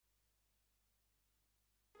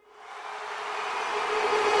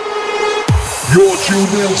You're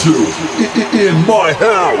tuned into In My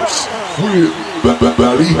House with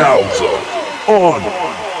Batty Hauser on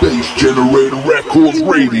Bass Generator Records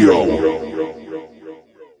Radio.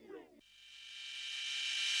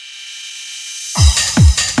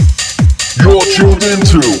 You're tuned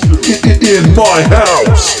into In My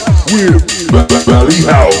House with Batty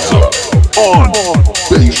Hauser on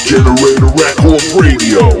Bass Generator Records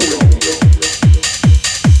Radio.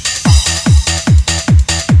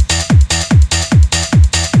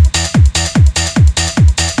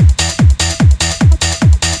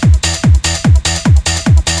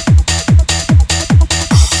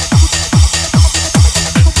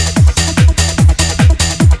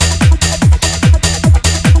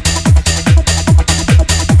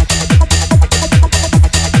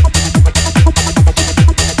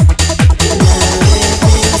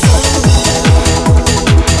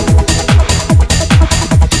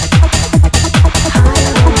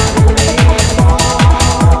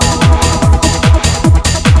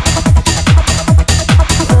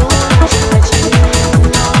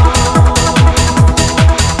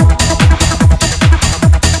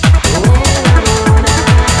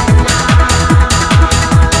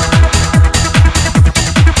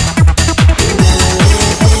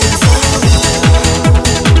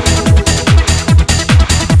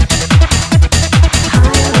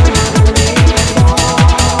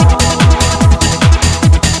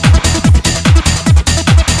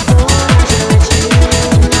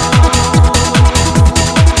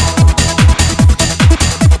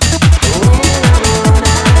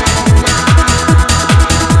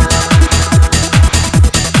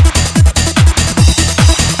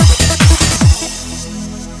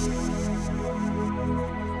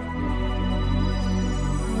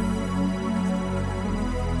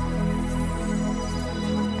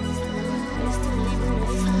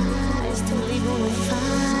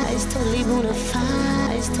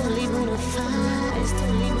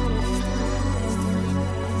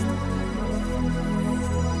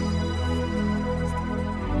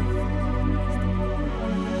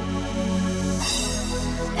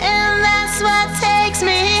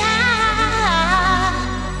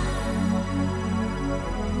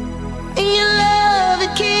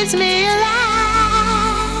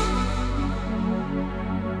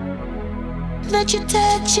 That you're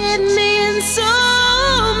touching me in so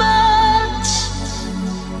much.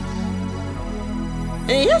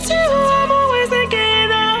 And it's you I'm always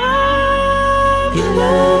thinking of. You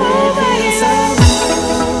love it, baby.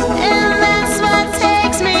 And that's what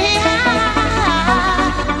takes me high,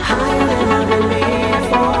 higher than I've been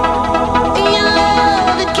before. Your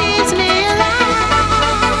love, it keeps me alive.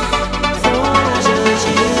 So I just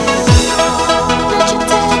you that you're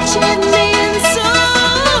touching me in so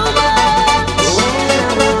much.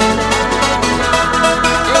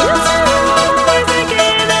 It's you I'm always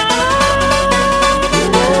thinking of. You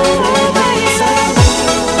love it,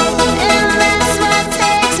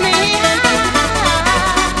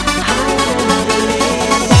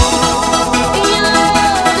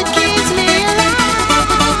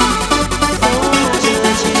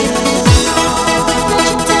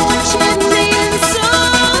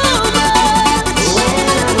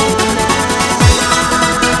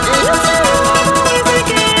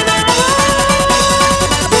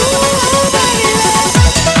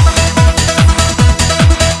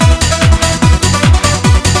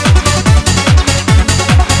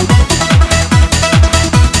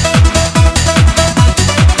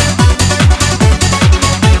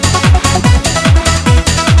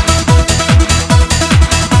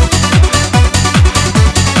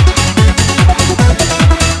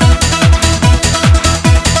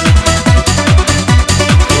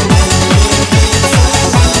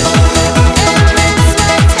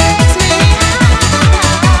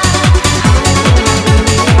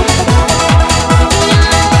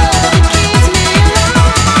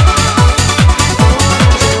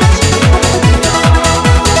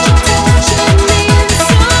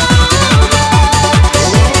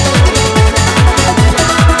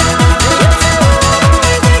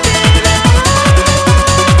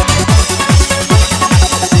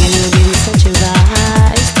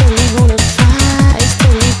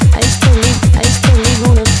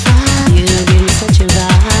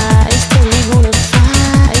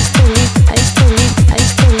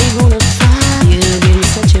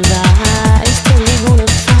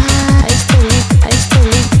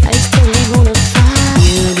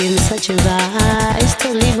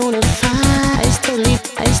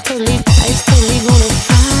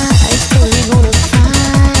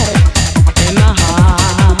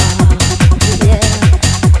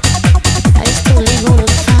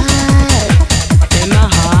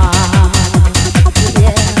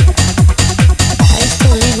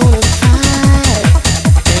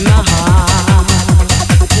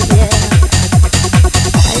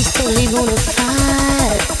 only gonna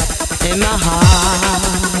fight in my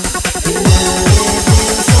heart. Your love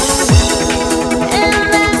feels so warm, and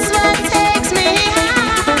that's what takes me high.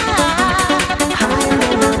 Higher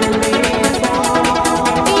than before.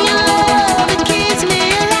 Your love, it keeps me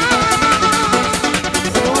alive.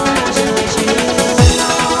 Oh,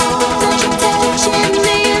 don't you touching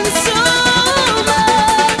me so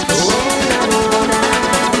much. Oh,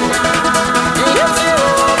 it's you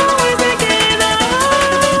I'm always thinking of.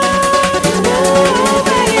 Your love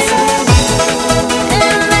is so warm,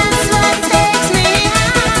 and that's what takes me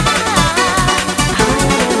high. Higher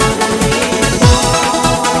than before.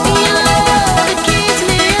 Your love, it keeps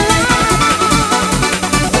me alive.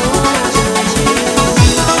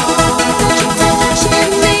 Oh, don't you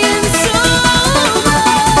touching me so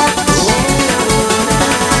much.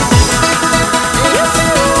 It's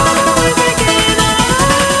you I'm always thinking of.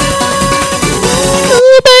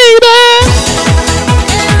 Ooh, baby.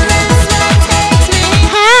 And that's what takes me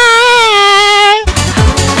high.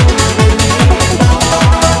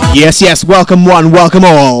 Yes, yes, welcome one, welcome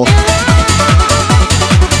all.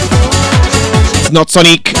 It's not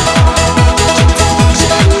Sonic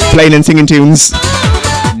playing and singing tunes.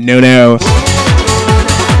 No, no.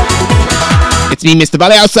 It's me, Mr.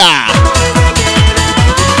 Valiosa.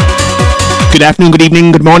 Good afternoon, good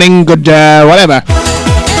evening, good morning, good whatever.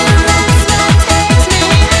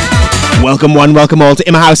 Welcome one, welcome all to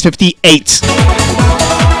Imma House 58.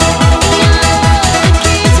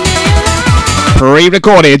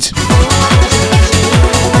 Pre-recorded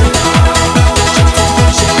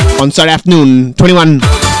on Saturday afternoon, 21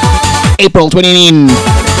 April 2018.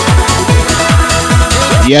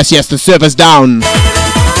 Yes, yes, the server's down.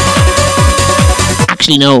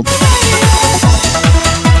 Actually, no.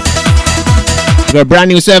 We got a brand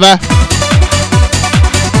new server.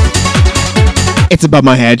 It's above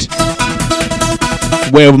my head.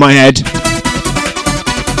 Way over my head.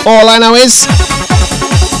 All I know is...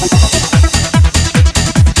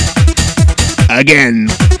 again.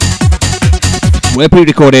 We're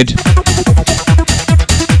pre-recorded.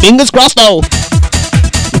 Fingers crossed though.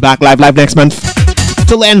 We're back live next month.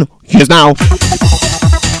 Till then, here's now.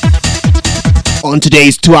 On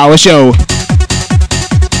today's 2-hour show.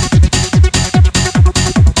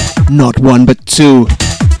 Not one but two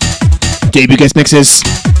debut guest mixes.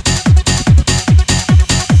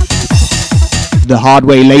 The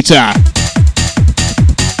HardWay later.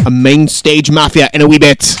 A Mainstage Maffia in a wee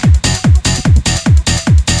bit.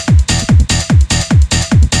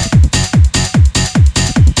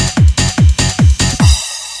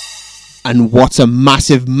 And what a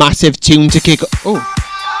massive, massive tune to kick. Oh.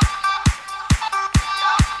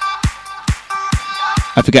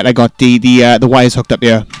 I forget I got the wires hooked up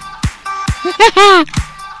here.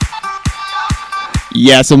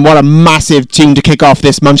 Yes, and what a massive tune to kick off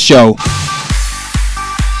this month's show.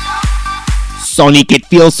 Sonic, It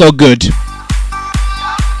Feels So Good.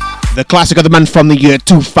 The classic of the month from the year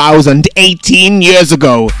 2018 years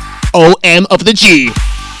ago. OM of the G.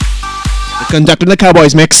 The conductor in the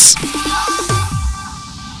Cowboys mix.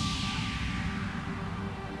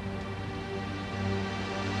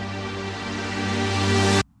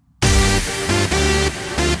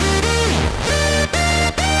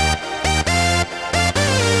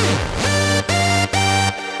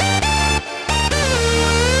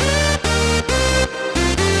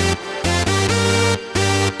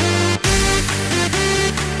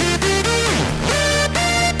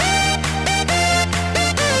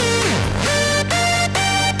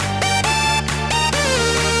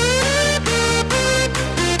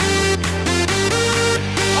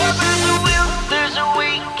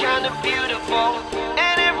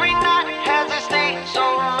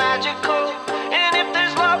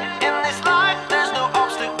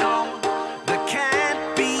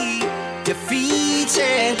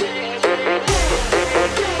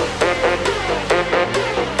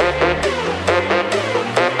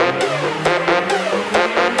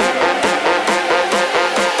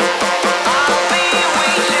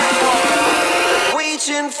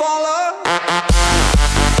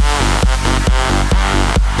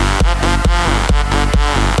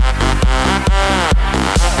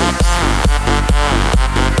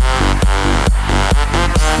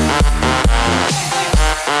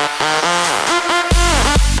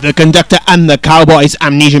 The conductor and the Cowboys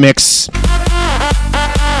Amnesia mix.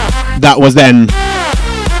 That was then.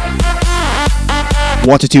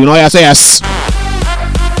 What a tune, oh yes, oh yes.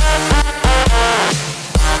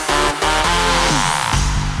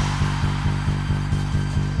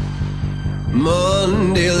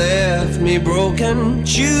 Monday left me broken.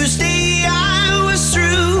 Tuesday I was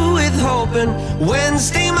through with hoping.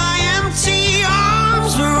 Wednesday my empty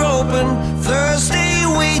arms are open, thirsty,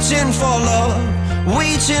 waiting for love,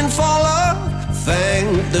 waiting for love.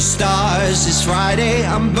 Thank the stars, it's Friday.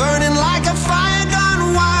 I'm burning like a fire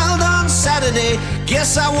gone wild on Saturday.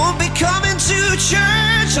 Guess I won't be coming to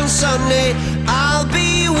church on Sunday. I'll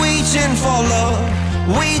be waiting for love,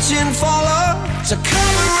 waiting for love to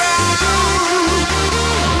come around.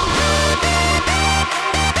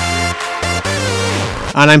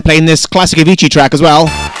 And I'm playing this classic Avicii track as well,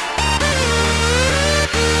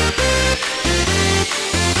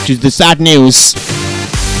 which is the sad news.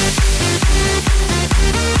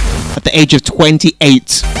 At the age of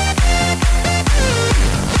 28,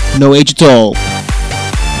 no age at all,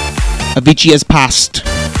 Avicii has passed.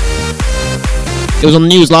 It was on the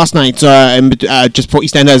news last night, just before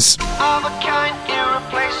EastEnders. Of a kind,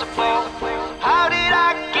 irreplaceable. How did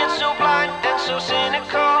I get so blind and so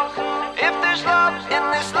cynical? If there's love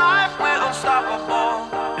in this life, we're unstoppable.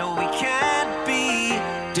 No, we can't be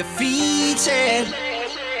defeated.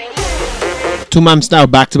 2 months now,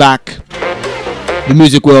 back to back. The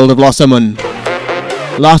music world have lost someone.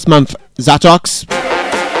 Last month, Zatox.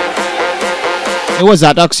 It was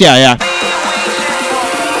Zatox, yeah.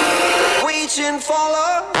 Waiting for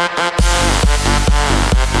love.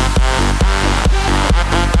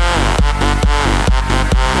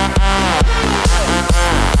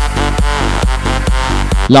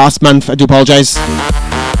 Last month, I do apologise,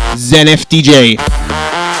 Zenith DJ.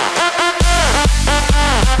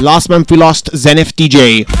 Last month we lost Zenith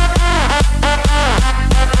DJ.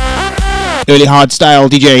 Early hardstyle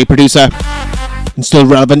DJ, producer, and still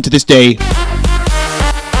relevant to this day.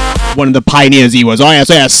 One of the pioneers he was, oh yes,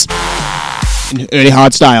 in early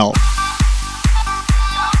hardstyle.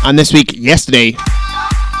 And this week, yesterday, it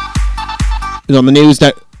was on the news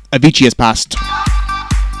that Avicii has passed.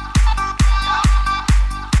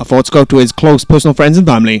 Our thoughts go to his close personal friends and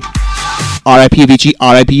family. R.I.P. Avicii,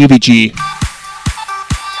 R.I.P. Avicii.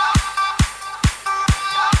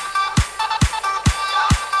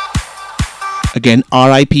 Again,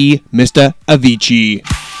 R.I.P. Mr. Avicii.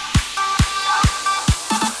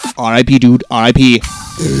 R.I.P. dude, R.I.P.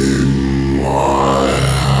 In my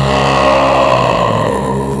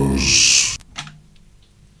house.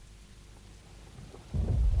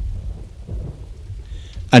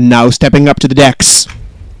 And now stepping up to the decks.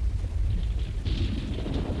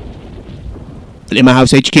 In my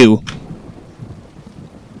house HQ.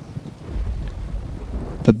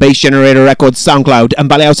 For Bass Generator Records, SoundCloud, and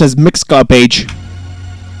Baleaus's Mixcloud page.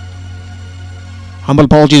 Humble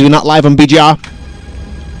apologies, we're not live on BGR.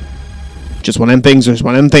 Just one of them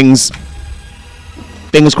things,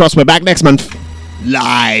 Fingers crossed we're back next month.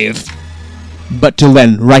 Live. But till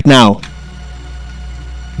then, right now,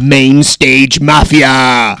 Mainstage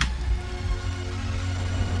Maffia.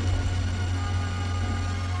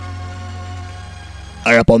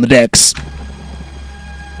 Are up on the decks.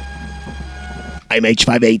 I'm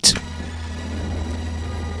H58.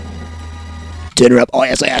 Turn her up, oh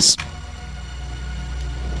yes.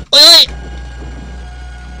 Oi!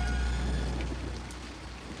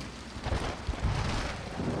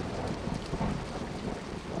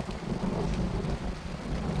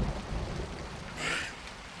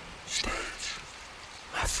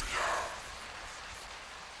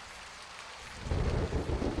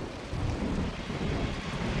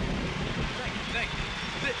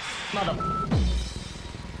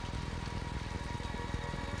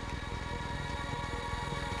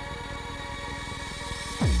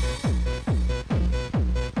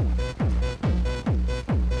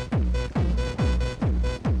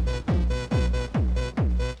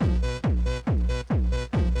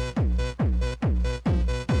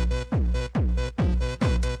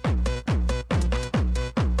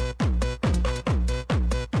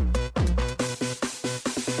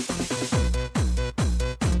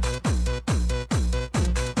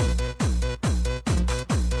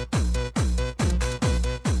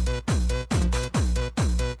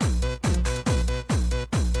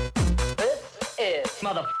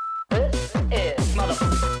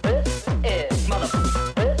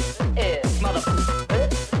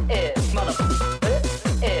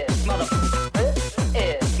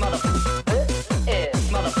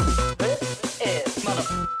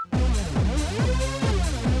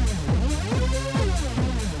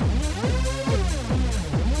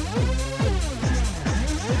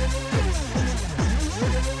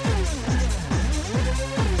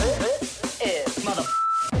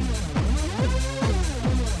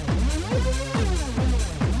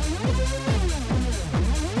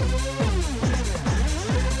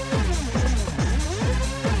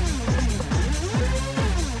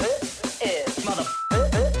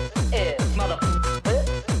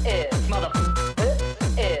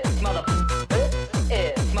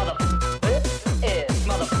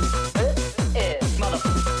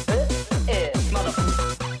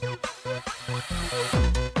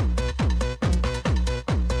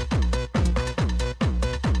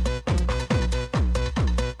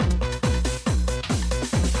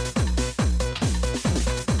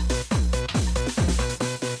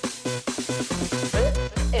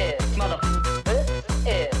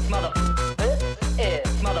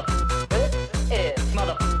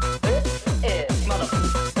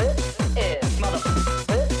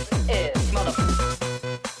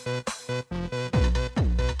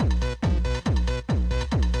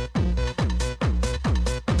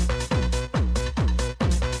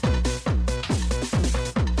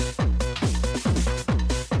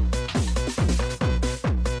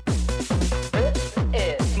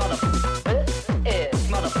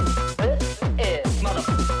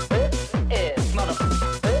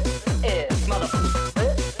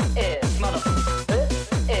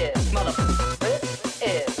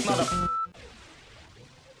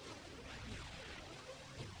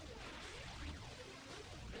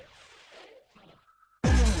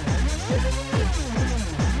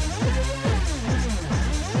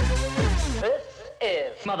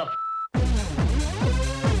 Mother.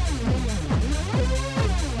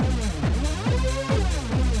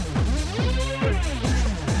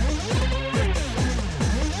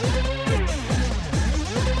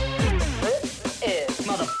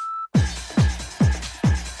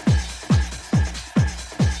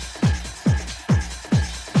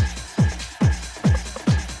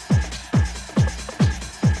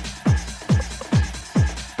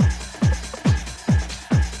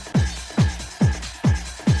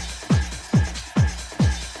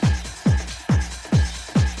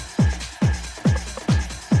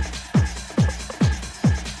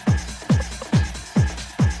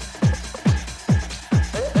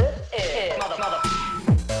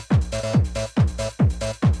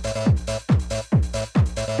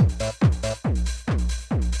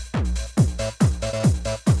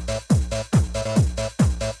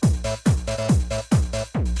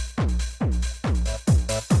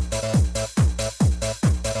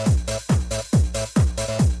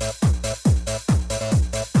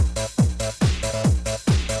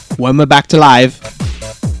 When we're back to live,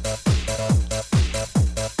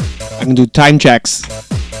 I can do time checks.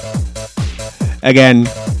 Again.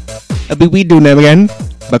 We do them again,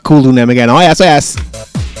 but cool do them again. Oh yes, oh yes.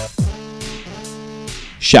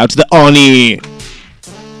 Shout to the Oni.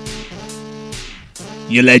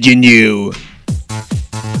 You legend, you.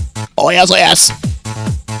 Oh yes, oh yes.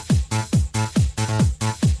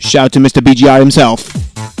 Shout to Mr. BGR himself.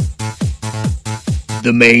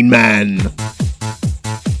 The main man.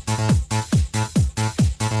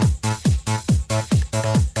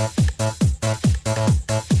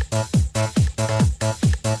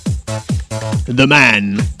 The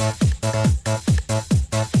man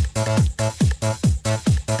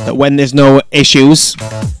that when there's no issues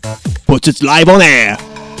puts it live on air,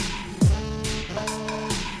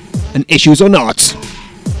 and issues or not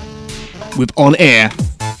with on air,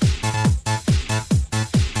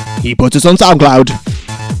 he puts us on SoundCloud.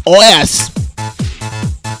 Oh yes,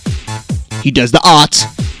 he does the art.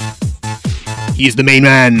 He is the main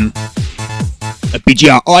man. A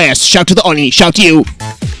BGR. Oh yes, shout to the Oni, shout to you.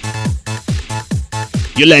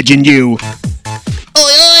 You legend, you.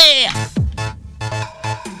 Oi, oi.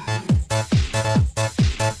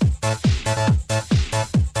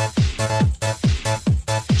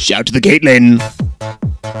 Shout to the Caitlin.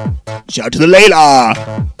 Shout to the Layla.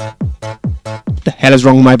 What the hell is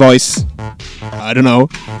wrong with my voice? I don't know.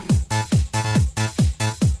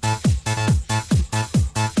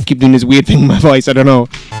 Keep doing this weird thing with my voice, I don't know.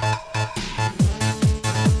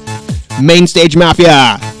 Mainstage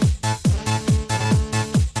Maffia.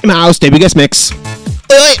 In my house, David Guest Mix.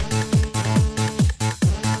 Oi, oi.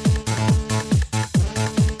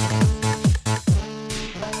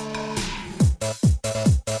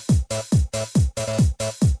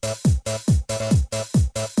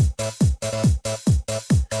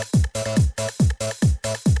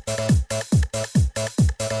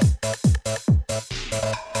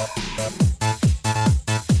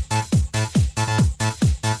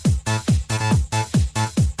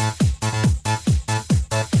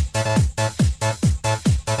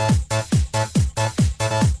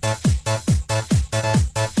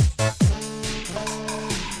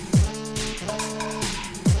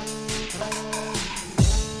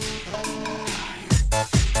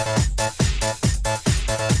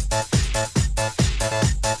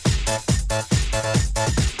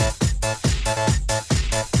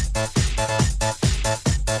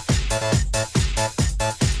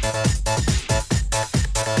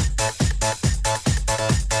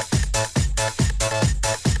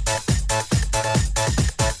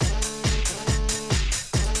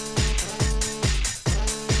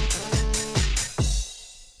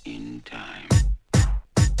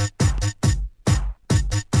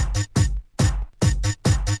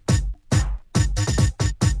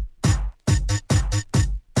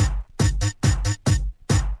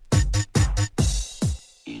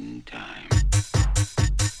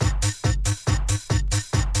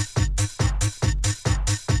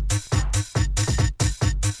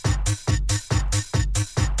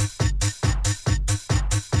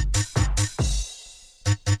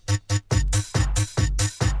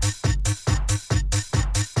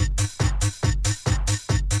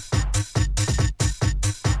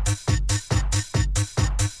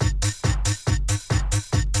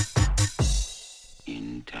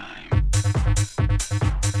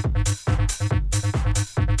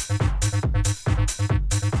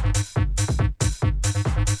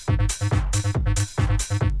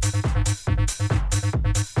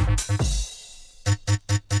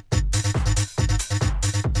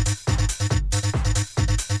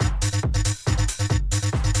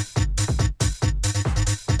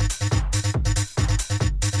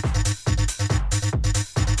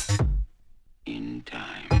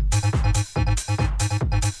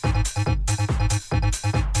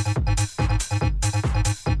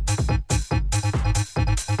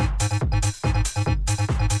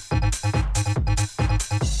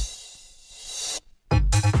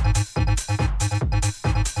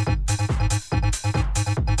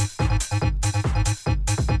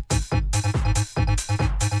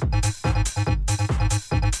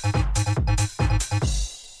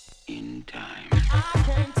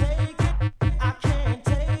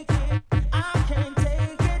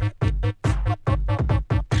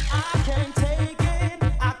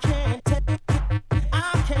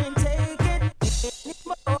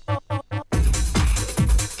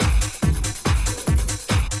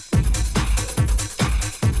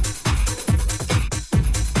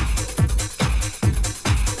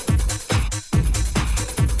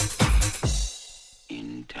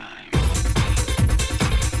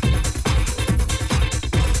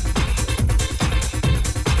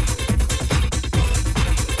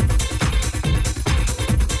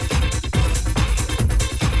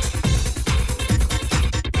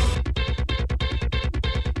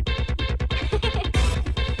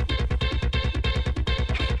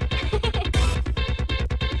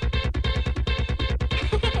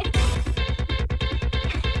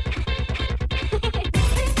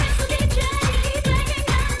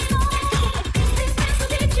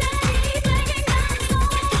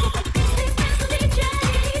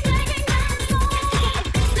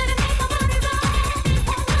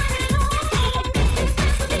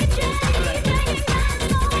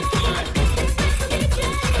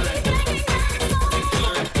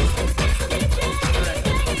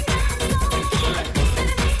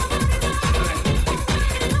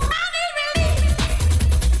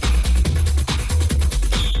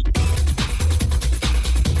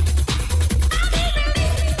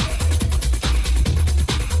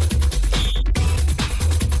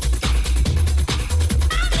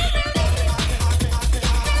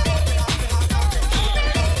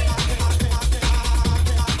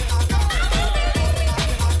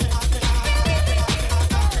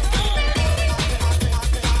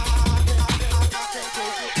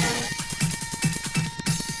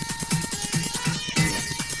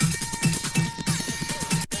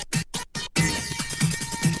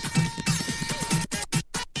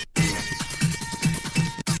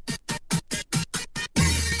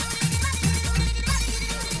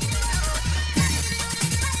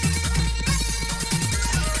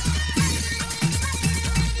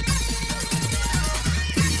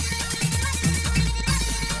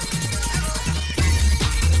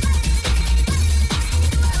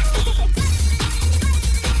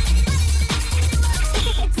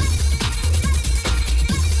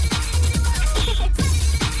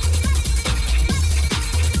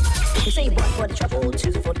 trouble,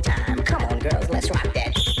 two for the time. Come on, girls, let's rock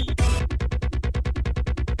that.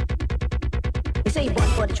 You say one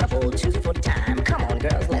for the trouble, two for the time. Come on,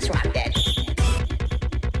 girls, let's rock that.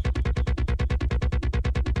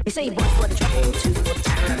 You say one for the trouble, two for the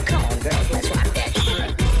time. Come on, girls, let's rock that.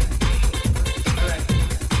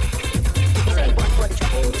 You say one for the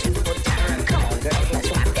trouble, two for the time. Come on, girls,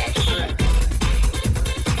 let's rock that.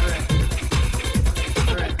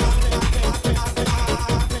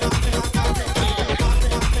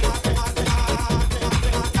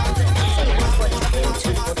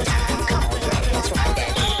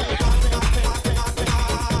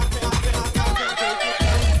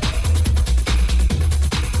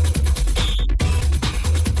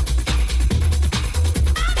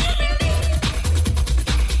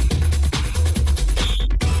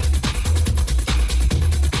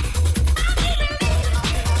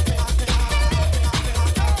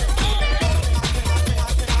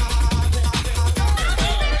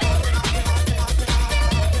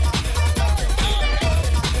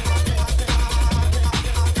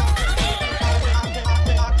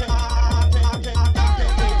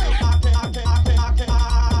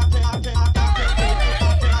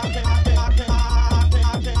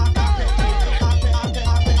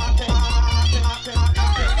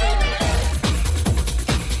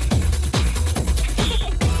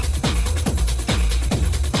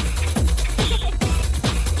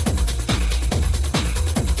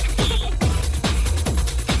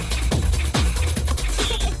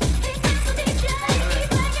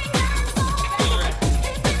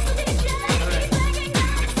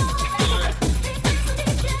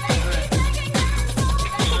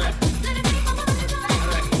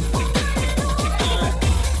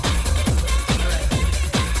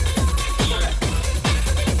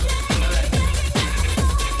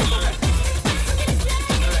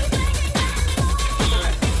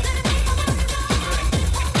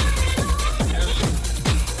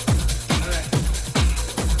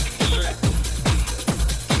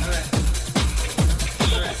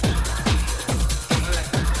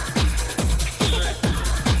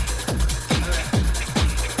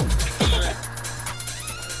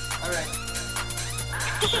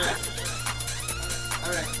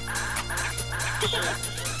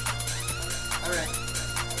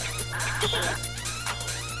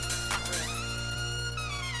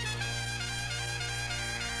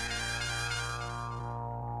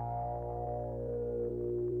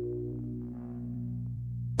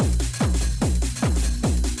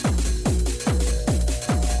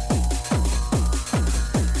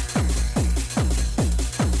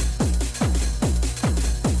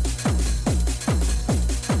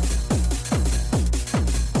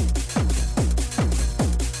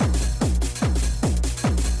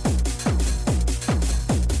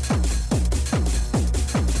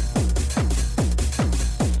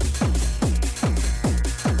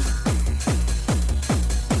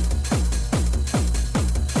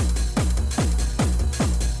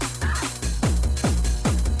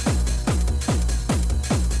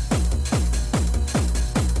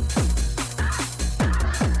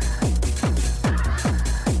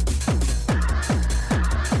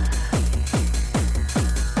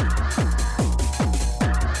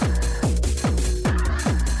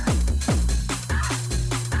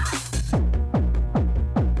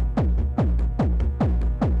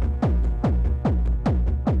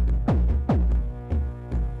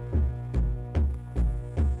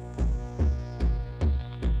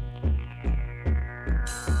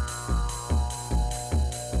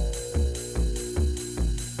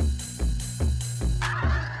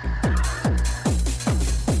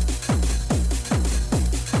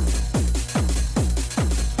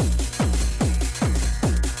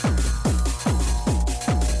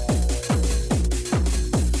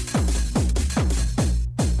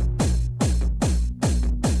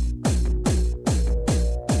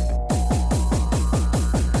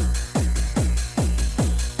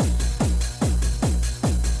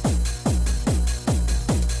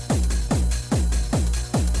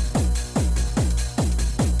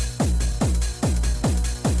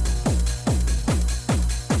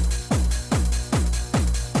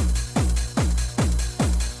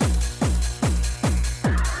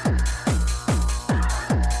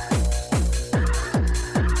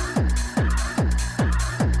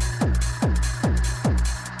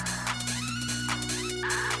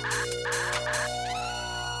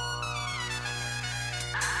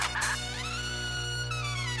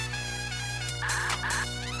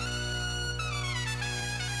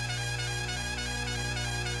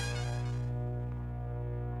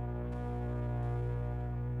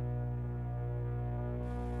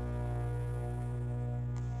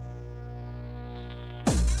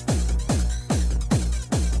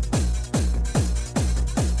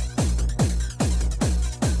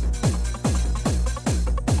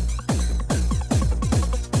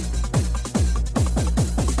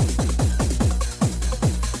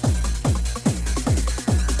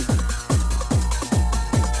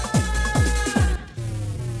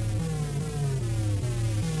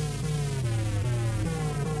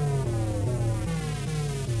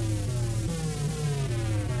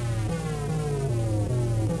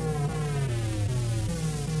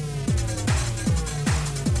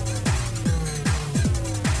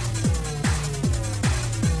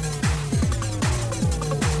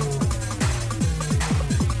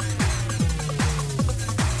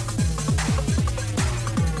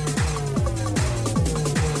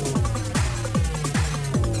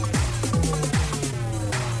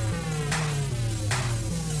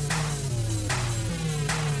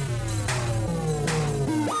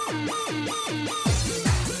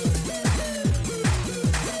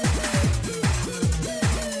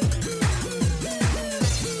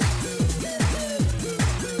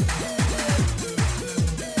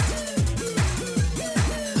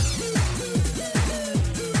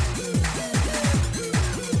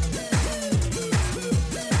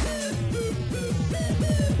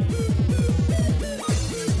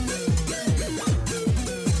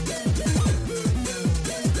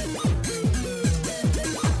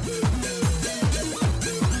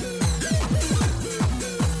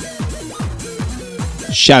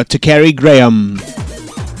 Shout to Kerry Graham.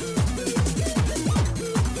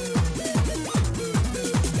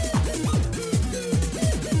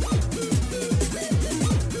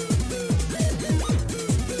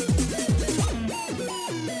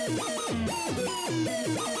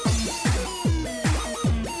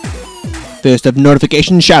 First of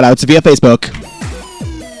notification shoutouts via Facebook.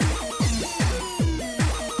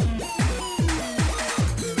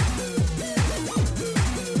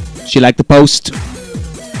 She liked the post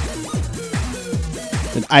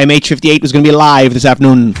that IMH58 was going to be live this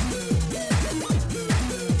afternoon.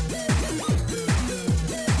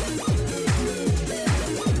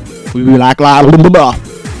 We'll be back live.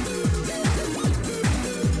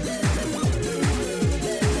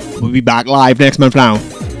 We'll be back live next month now.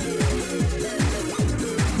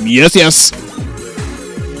 Yes, yes.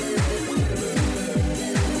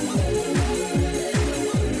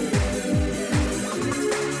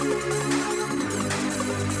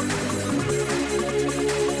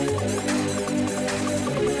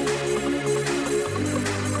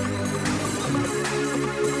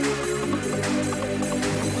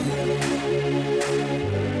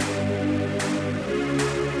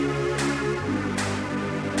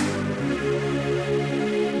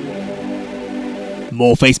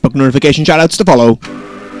 More Facebook notification shoutouts to follow.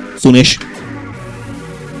 Soonish.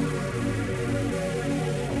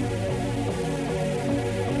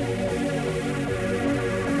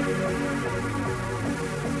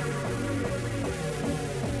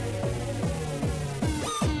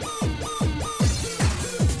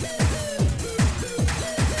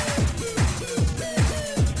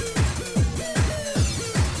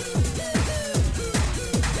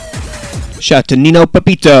 Shout to Nino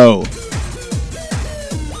Pepito.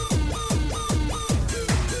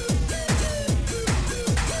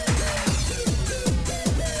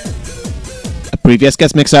 Previous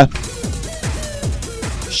guest mixer.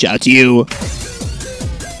 Shout out to you.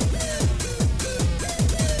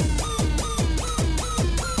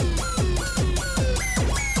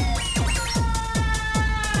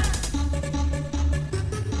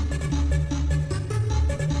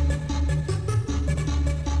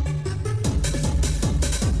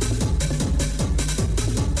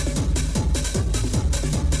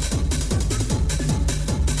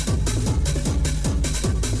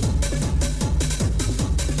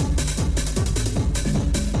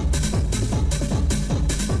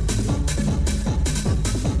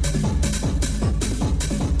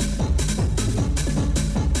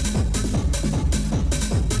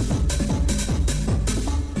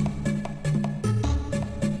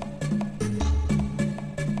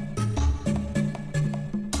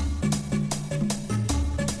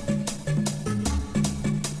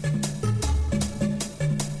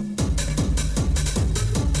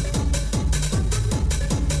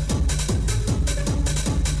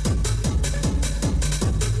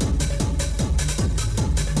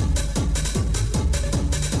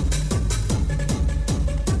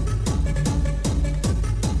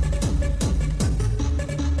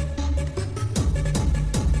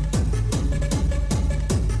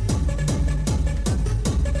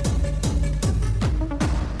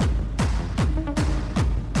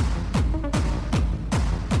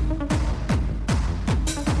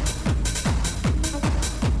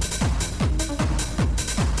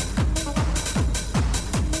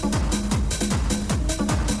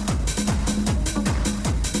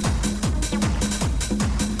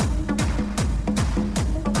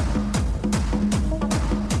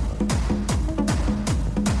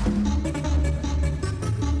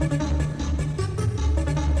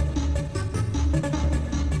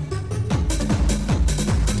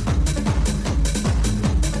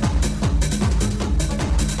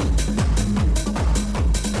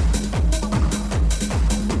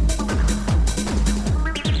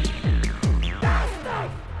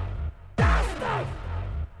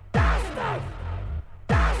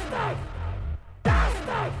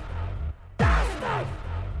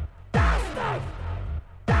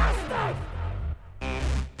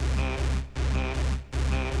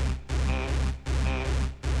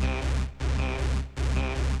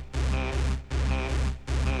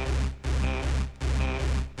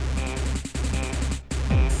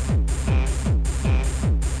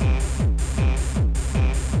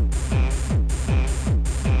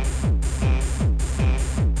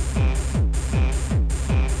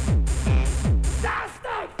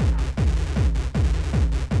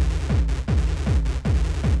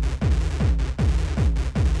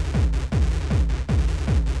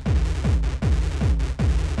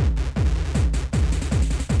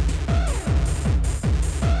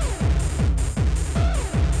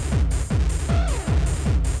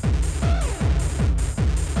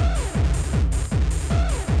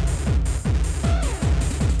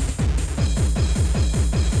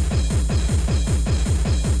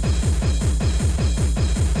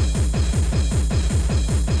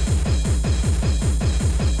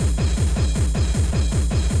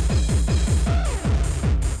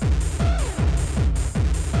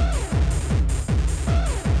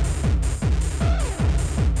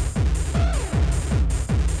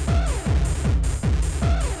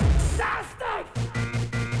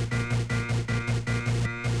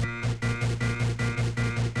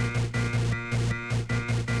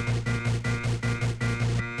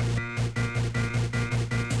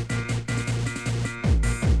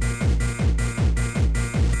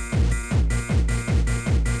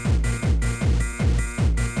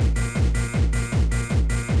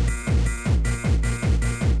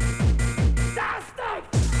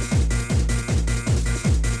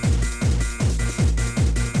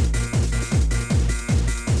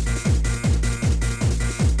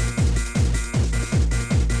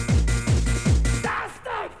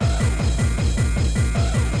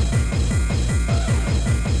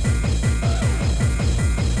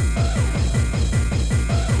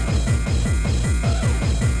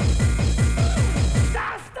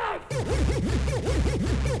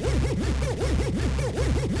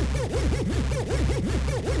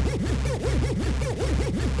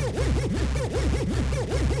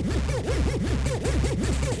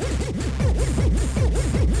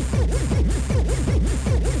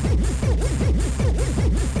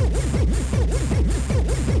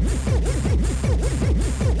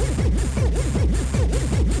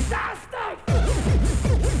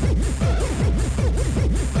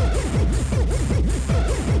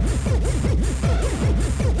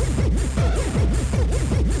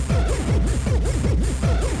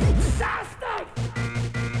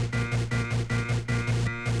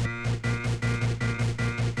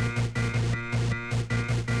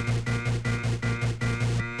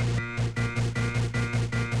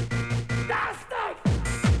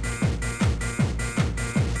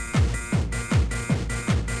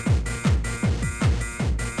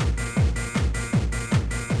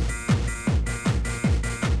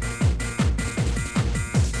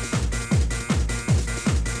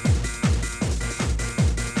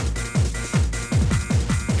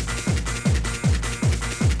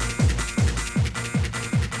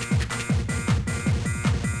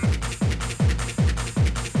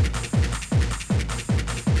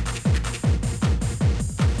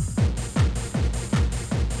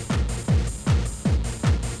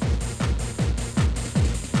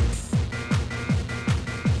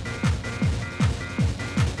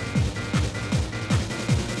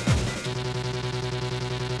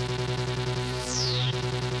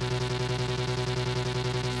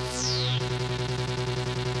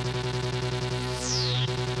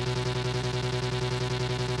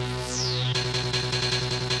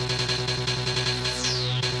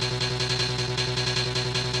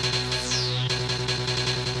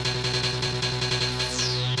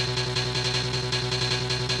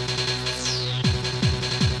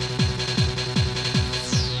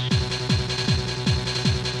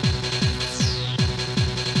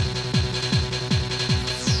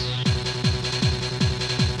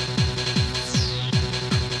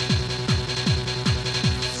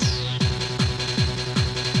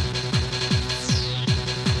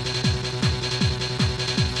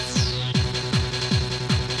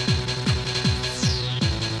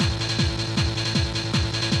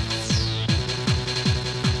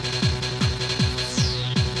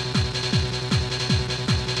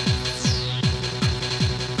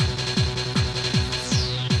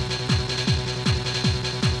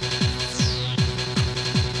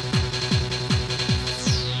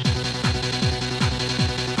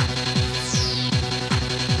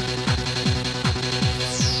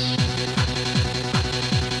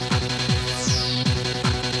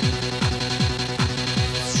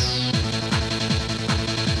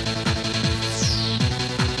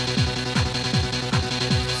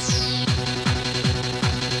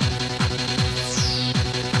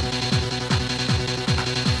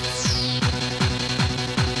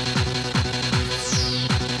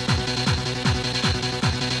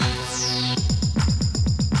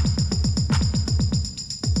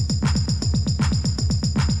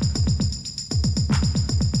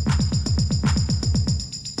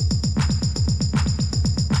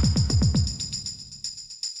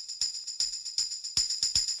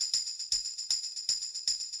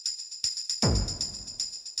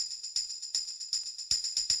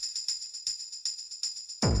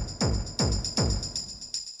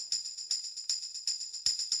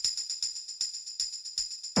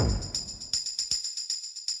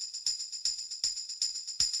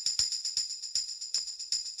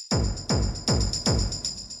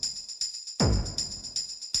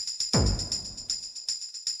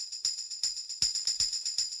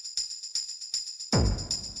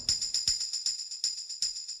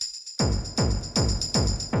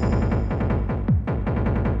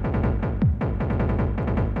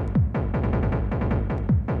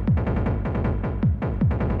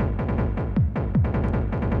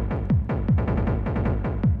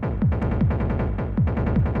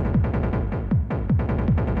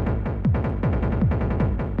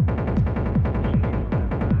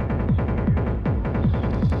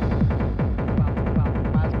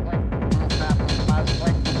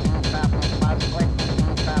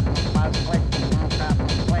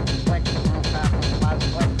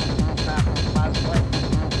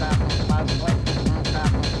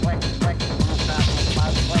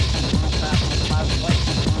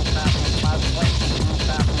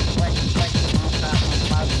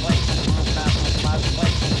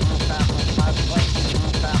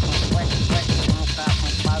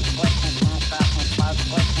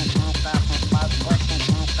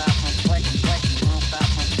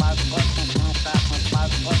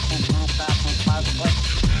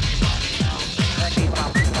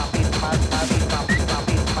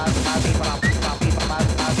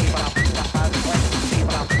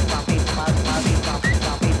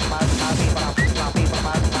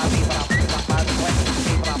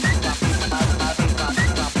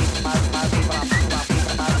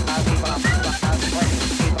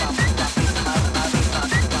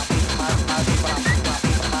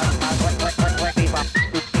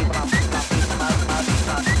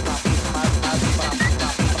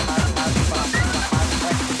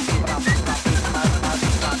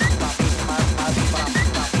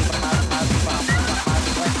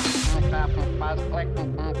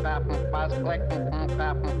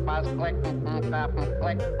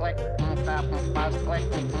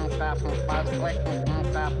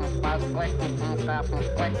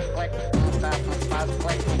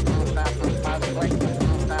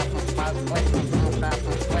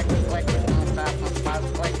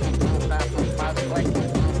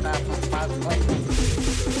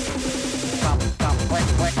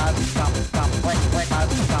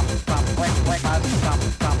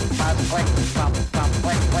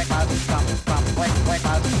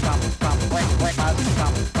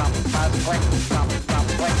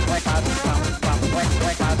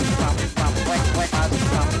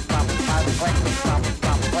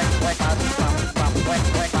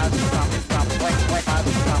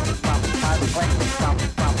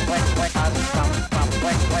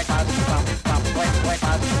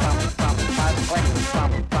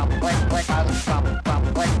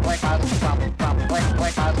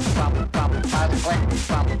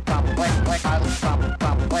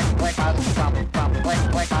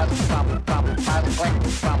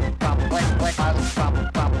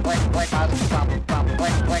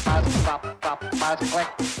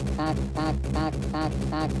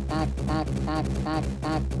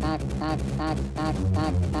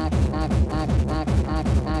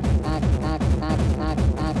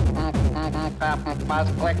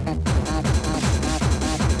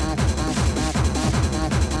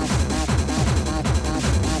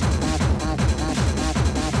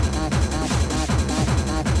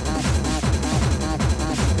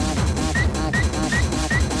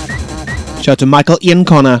 Shout out to Michael Ian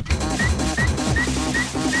Connor.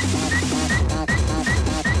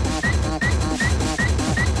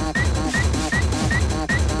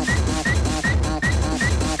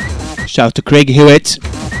 Shout out to Craig Hewitt.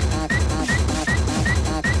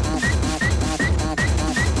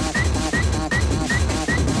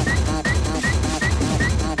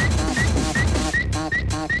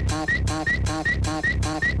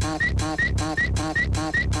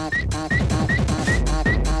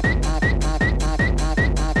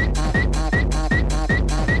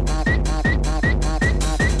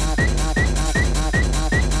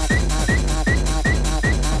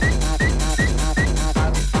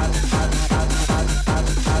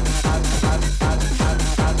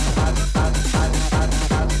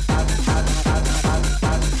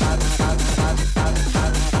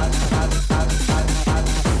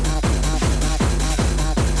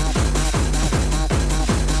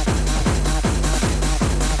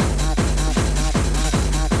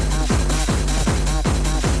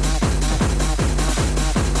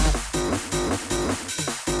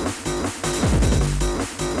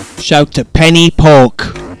 Shout to Penny Polk.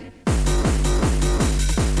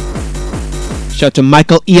 Shout to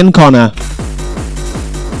Michael Ian Connor.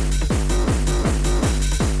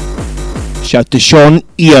 Shout to Sean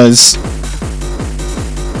Ears,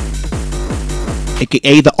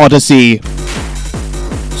 aka the Odyssey.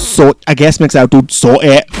 So I guess makes out to so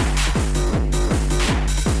it.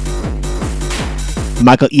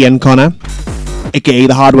 Michael Ian Connor, aka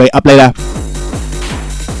the HardWay. Up later.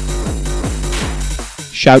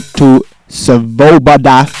 Shout to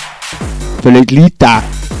Svoboda Filita.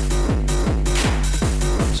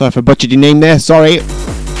 Sorry if I butchered your name there, sorry.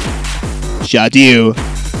 Shout to you.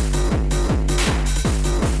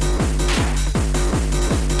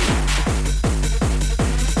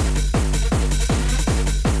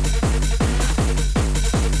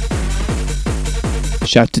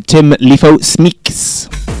 Shout to Tim Lifo Smeeks.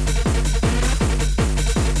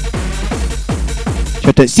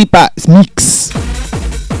 Shout to Sipa Smeeks.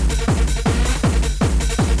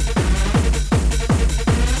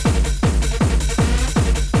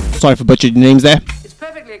 Sorry for butchering your names there. It's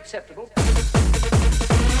perfectly acceptable.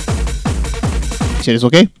 You said it's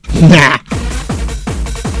okay? Nah.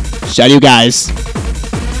 Shout out you guys.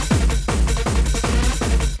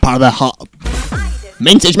 Part of the hot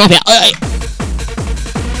Mainstage Maffia.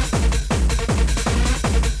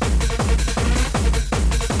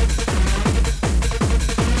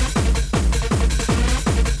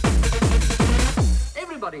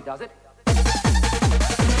 Everybody does it.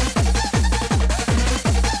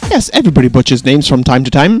 Yes, everybody butchers names from time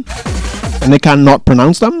to time, and they cannot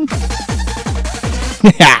pronounce them.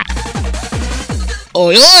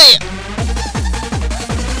 Oi, oi!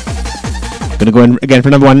 Gonna go in again for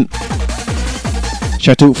another one.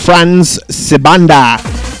 Shout to Franz Sibanda.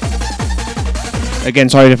 Again,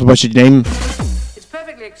 sorry if I butchered your name. It's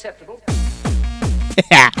perfectly acceptable.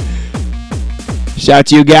 Shout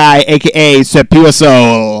to you guy, aka Sir Pure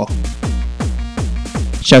Soul.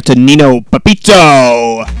 Shout to Nino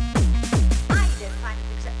Papito.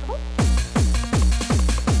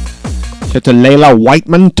 Shout to Layla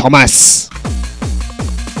Whiteman Thomas.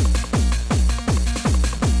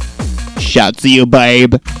 Shout to you,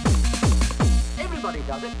 babe. Everybody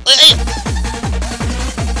does it.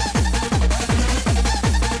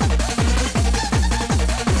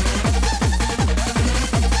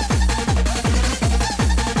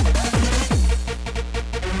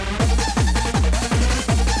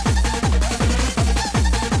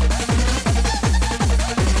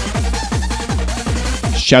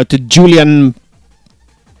 Shout to Julian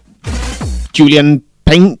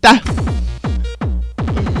Painter.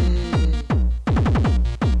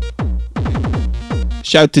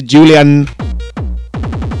 Shout to Julian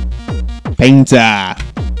Painter.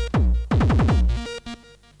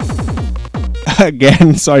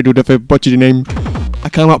 Again, sorry dude if I butchered your name. I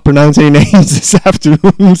cannot pronounce any names this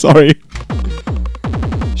afternoon, sorry.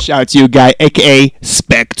 Shout to you guy, aka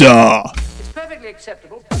Spectre. It's perfectly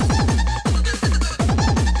acceptable.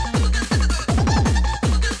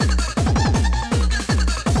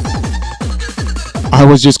 I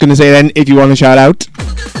was just gonna say then, if you want to shout out,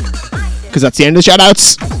 because that's the end of the shout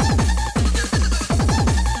outs.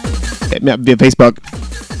 Hit me up via Facebook.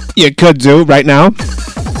 You could do right now,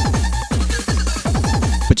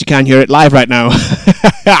 but you can't hear it live right now.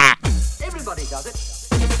 Everybody does it.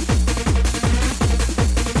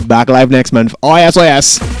 Back live next month. Oh yes, oh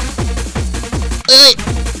yes.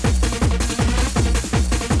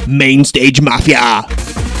 Mainstage Maffia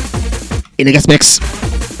in a guest mix.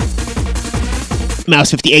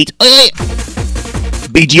 Mouse 58. Oi.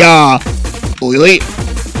 BGR. Oi, oi.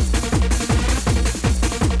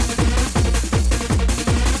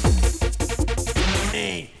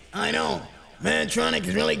 Hey, I know, Mantronic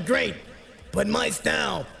is really great, but my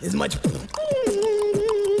style is much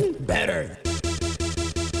better.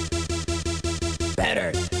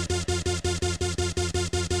 Better.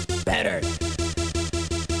 Better.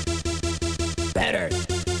 Better.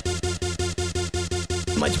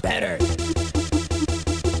 Much better.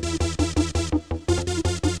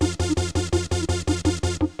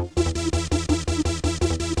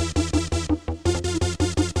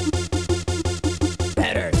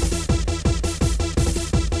 Better.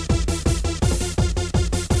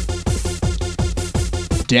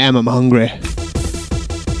 Damn, I'm hungry.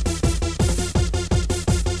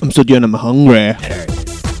 I'm so done, I'm hungry. Better.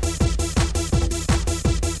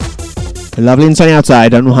 Lovely and sunny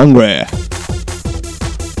outside, I'm hungry.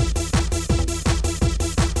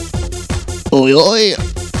 Oi, oi.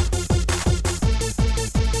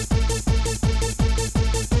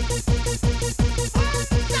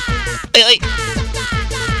 Oi, oi.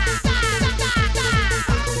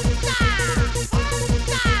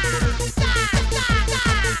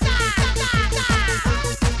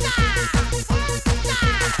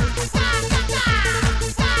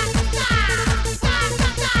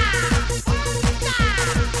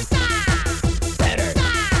 Better.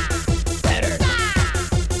 Better.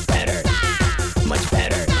 Better. Much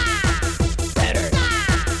better. Better.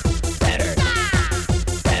 Better.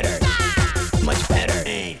 Better. Much better.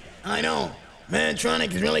 Hey, I know,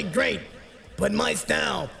 Mantronic is really great, but my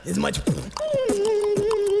style is much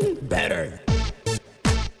better.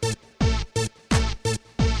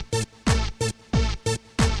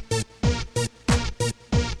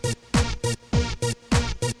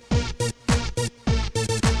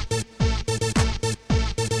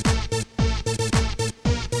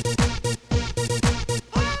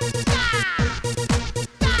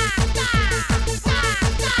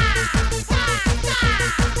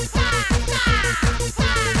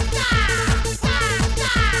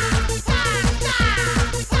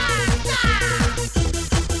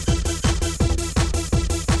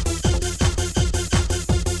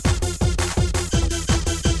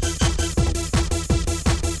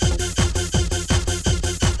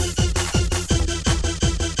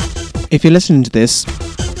 If you're listening to this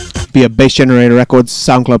via Bass Generator Records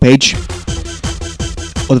SoundCloud page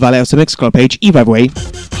or the Valley House Mixcloud page, either way,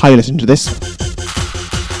 how you listen to this,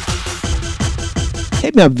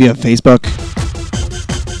 hit me up via Facebook.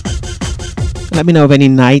 Let me know of any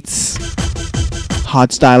nights,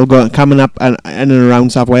 hardstyle coming up and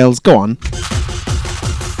around South Wales. Go on.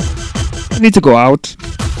 I need to go out.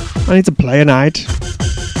 I need to play a night.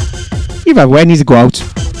 Either way, I need to go out.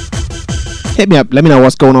 Hit me up, let me know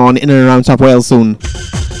what's going on in and around South Wales soon.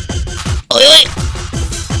 Oi, oi.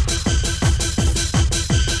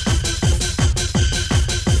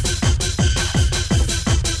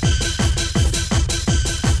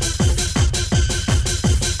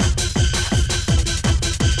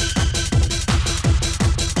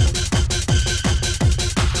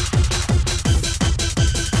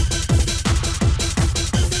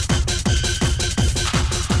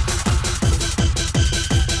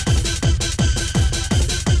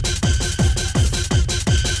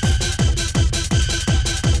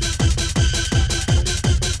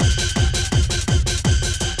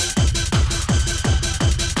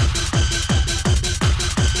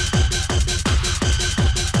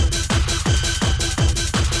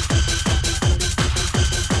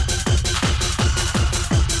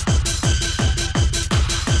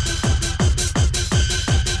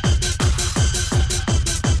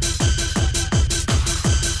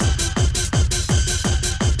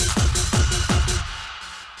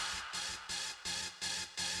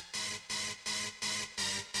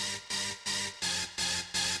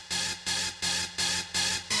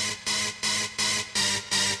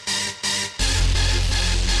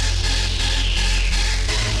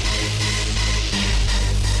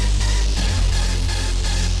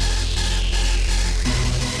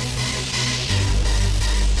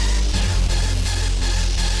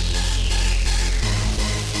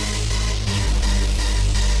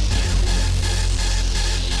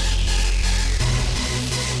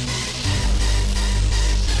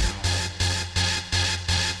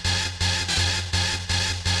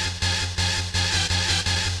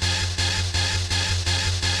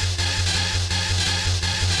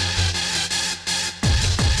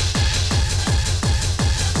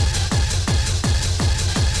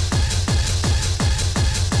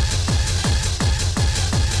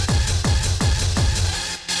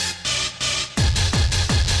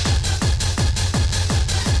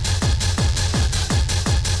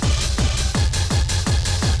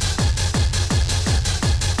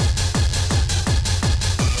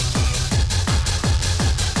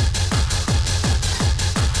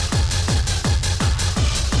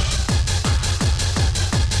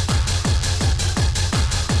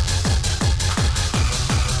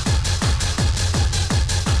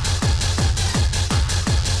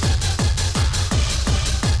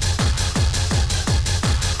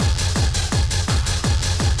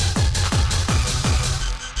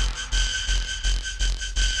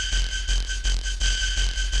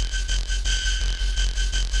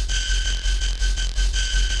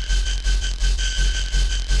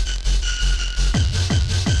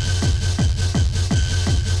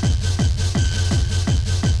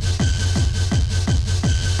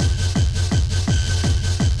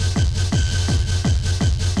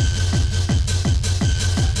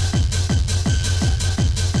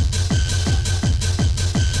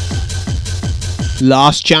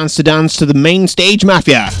 Last chance to dance to the Mainstage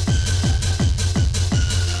Maffia.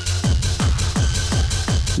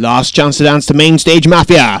 Last chance to dance to Mainstage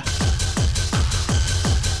Maffia.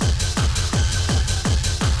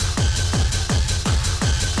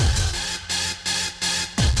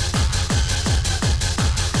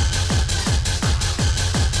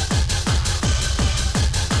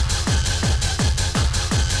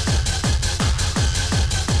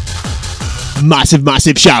 Massive,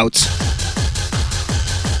 massive shout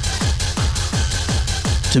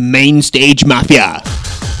to Mainstage Maffia.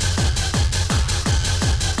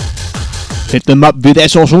 Hit them up with their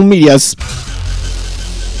social medias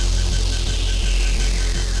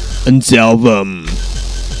and tell them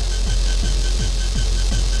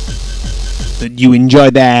that you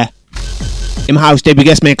enjoy their in-house debut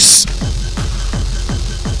guest mix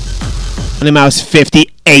on in-house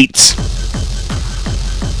 58.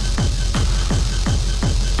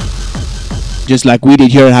 Just like we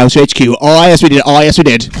did here at House HQ. Oh yes we did, oh yes we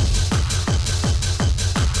did.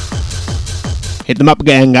 Hit them up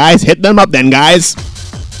again, guys. Hit them up then, guys.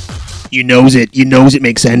 You knows it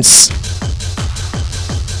makes sense.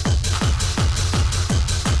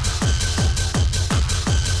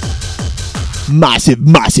 Massive,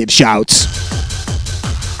 massive shouts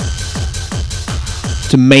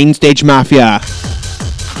to Mainstage Maffia.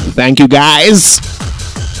 Thank you, guys.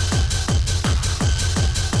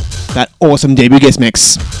 That awesome debut guest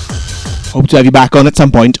mix. Hope to have you back on at some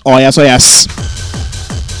point. Oh yes, oh yes.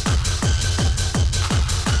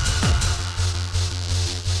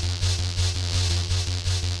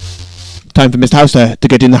 Time for Mr. Houser to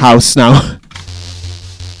get in the house now.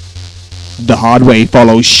 The HardWay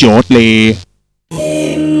follows shortly.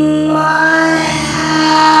 In my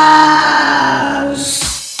house.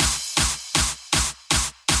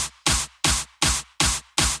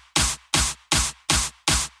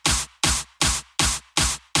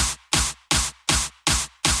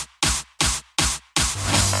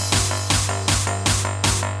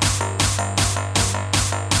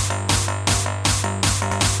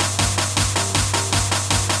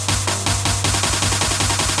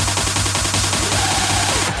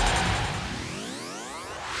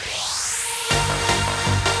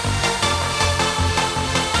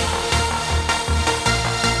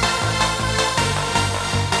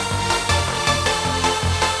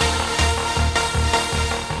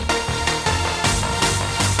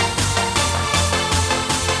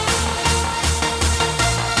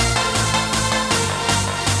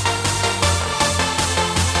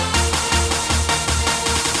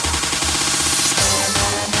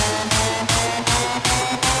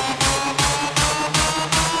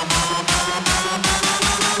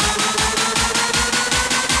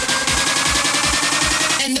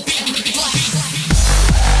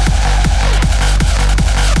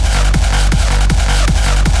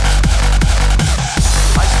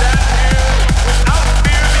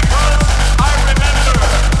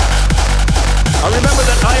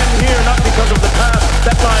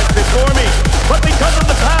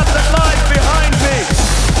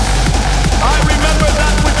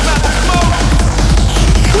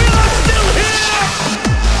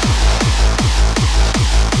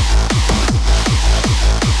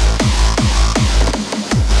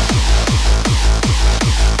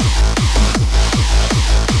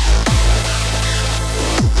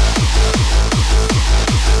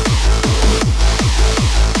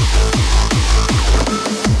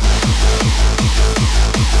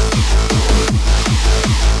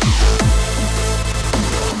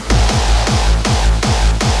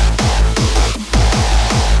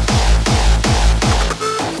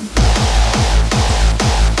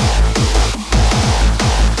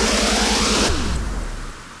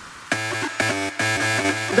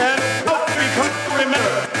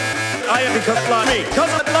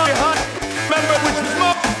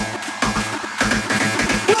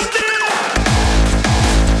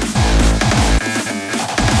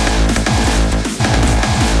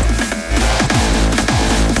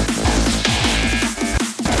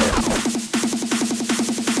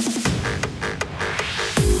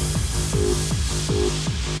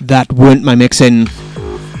 That weren't my mixing.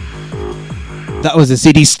 That was the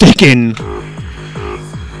CD sticking.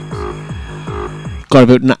 Got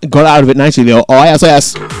out of it nicely though. Oh yes,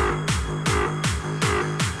 yes.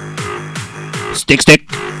 Stick.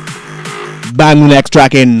 Bang the next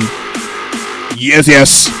track in. Yes,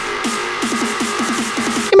 yes.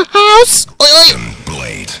 In my house.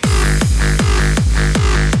 Blade.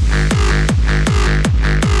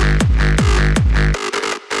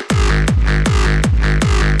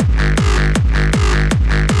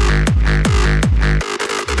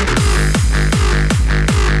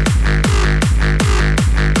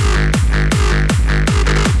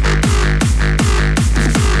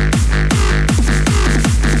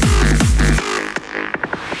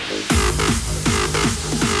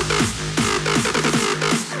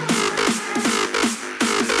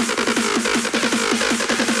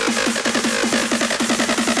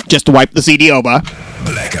 just to wipe the CD over.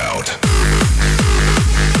 Blackout.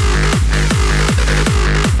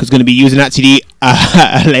 Because going to be using that CD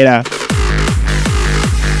later.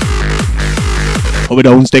 Hope it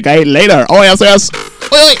don't stick out later. Oh yes, yes.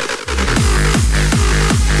 Oi, oi.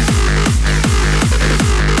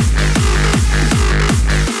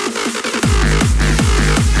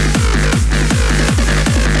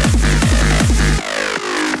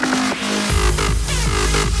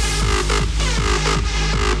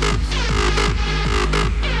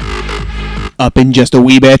 Up in just a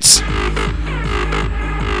wee bit.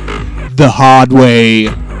 The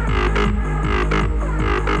HardWay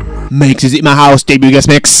makes Is It My House debut guest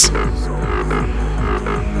mix.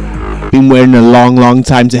 Been waiting a long, long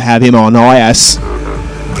time to have him on. Oh yes.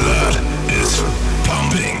 Blood is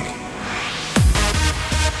pumping.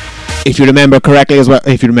 If you remember correctly as well.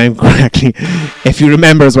 If you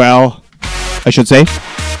remember as well, I should say.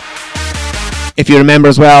 If you remember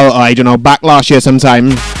as well, I don't know, back last year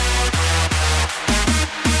sometime,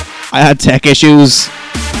 I had tech issues.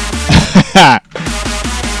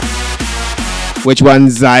 Which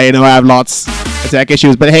ones? I know I have lots of tech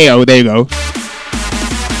issues, but hey, oh, there you go.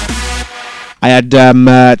 I had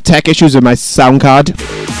tech issues with my sound card.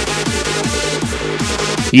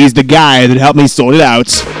 He's the guy that helped me sort it out.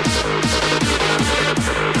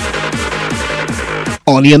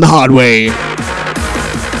 Ollie and the HardWay.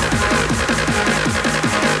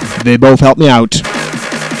 They both helped me out.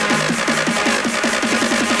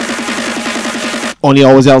 Ollie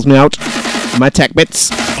always helps me out. My tech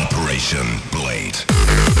bits. Operation Blade.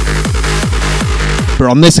 But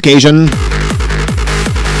on this occasion,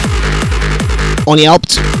 Ollie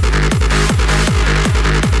helped.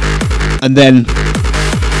 And then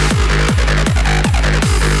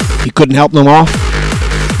he couldn't help no more.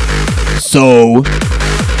 So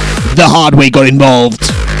the HardWay got involved.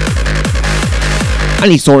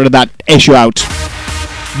 And he sorted that issue out.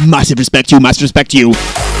 Massive respect to you, massive respect to you.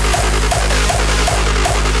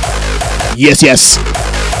 Yes, yes.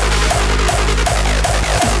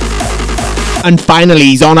 And finally,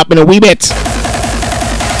 he's on up in a wee bit.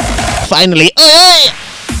 Finally. Oi!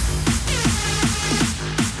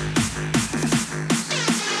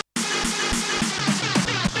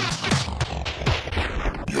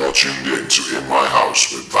 You're tuned in to In My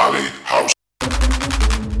House with Valley House.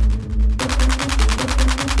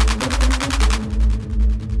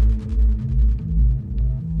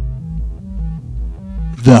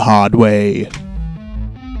 The HardWay.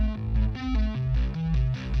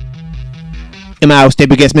 In My House,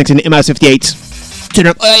 debut guest mixing In My House 58. Turn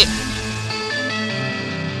up. Oi!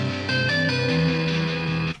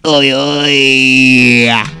 Oi,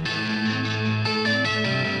 oi!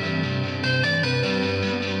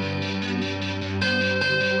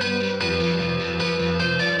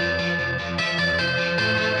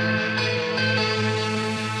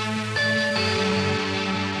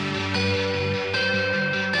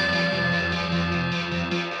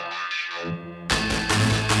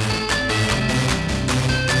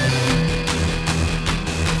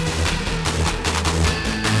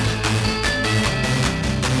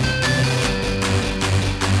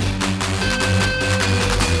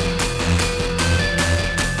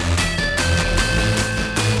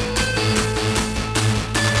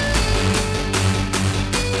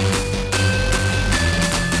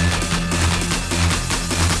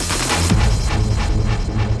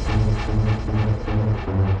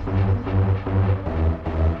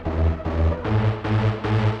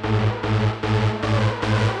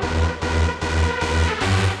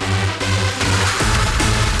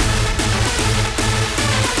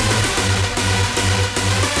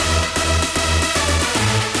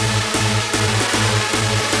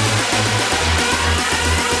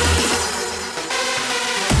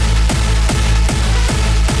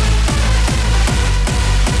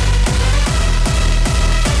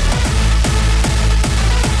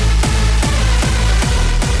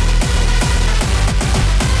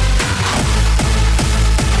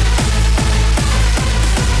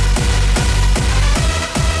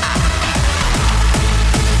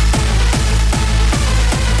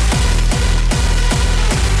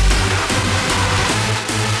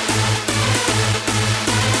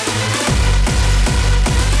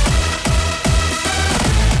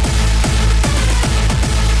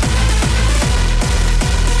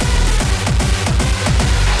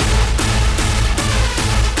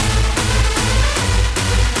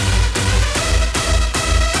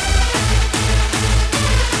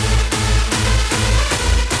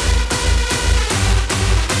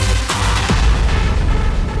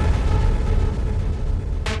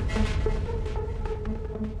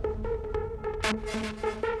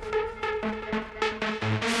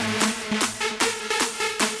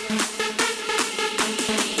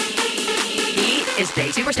 is the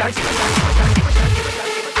Superstar.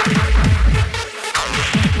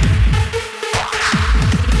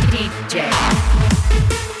 DJ.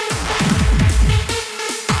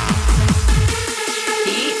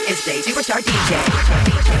 He is the Superstar DJ.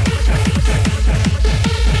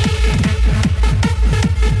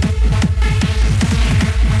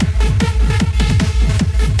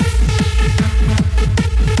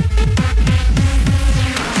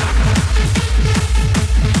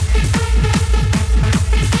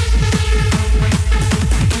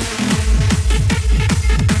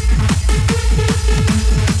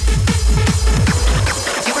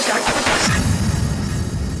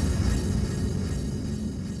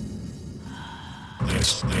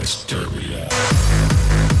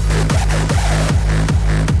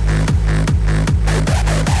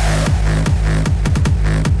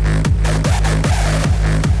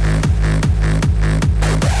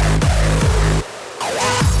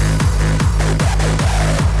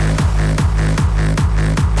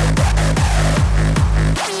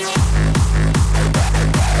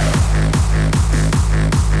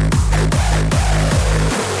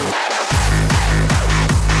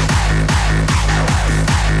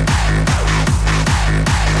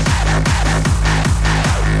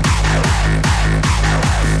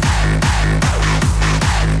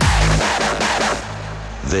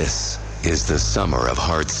 This is the summer of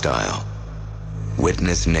hardstyle.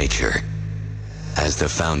 Witness nature as the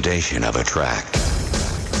foundation of a track.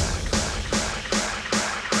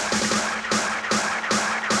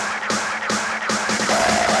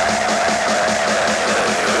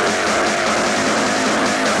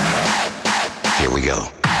 Here we go.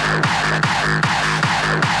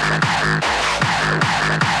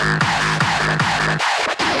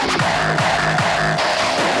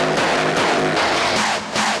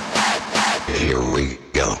 Here we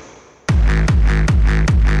go.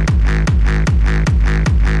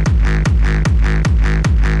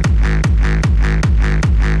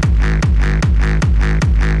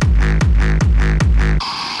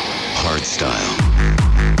 Hardstyle.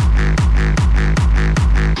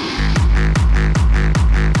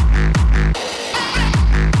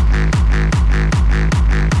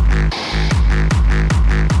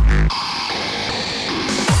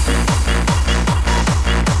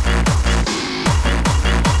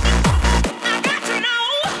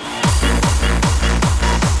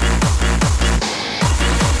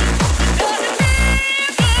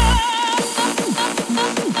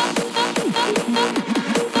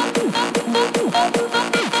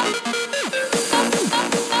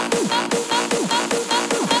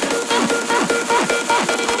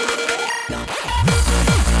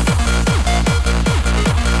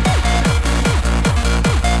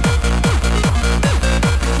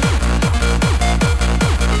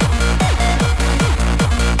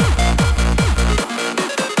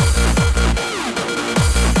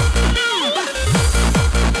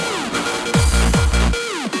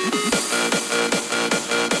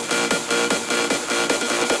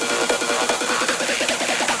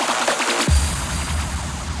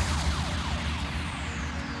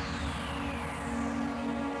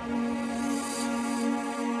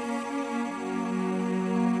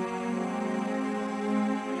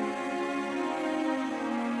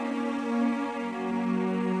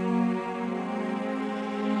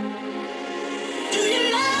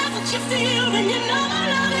 You feel when you know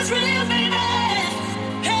love is real, baby.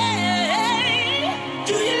 Hey,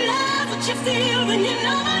 do you love what you feel when you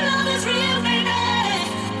know love is real, baby?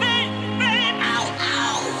 Baby, ow,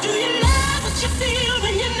 ow. Do you love what you feel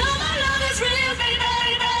when you know love is real, baby?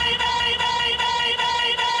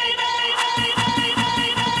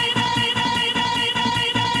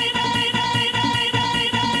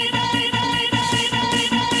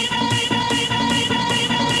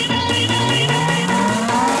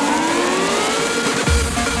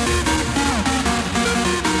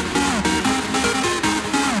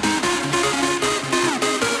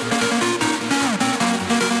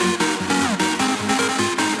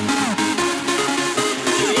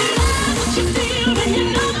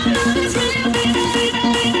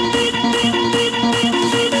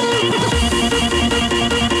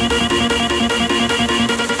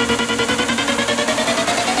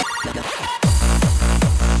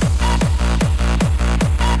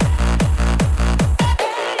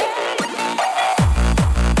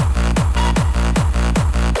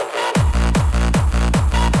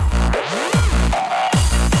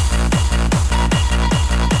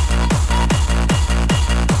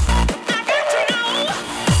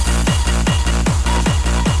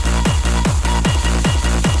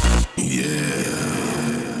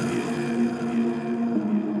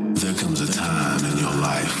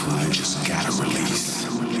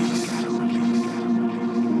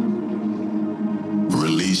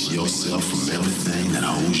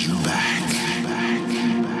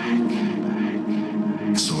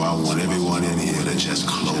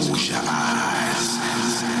 your eyes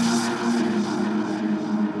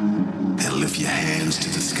and lift your hands to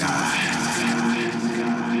the sky.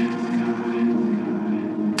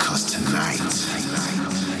 'Cause tonight,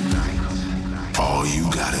 all you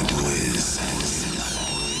gotta do is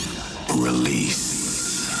release.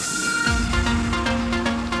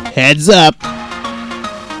 Heads up.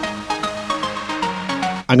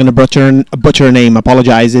 I'm gonna butcher her name.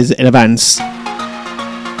 Apologizes in advance.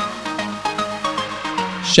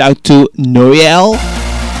 Shout to Noel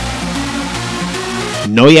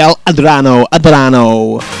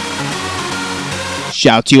Adrano.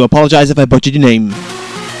 Shout to you. Apologize if I butchered your name.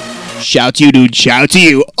 Shout to you, dude. Shout to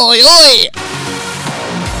you. Oi, oi.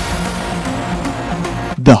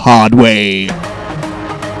 The HardWay.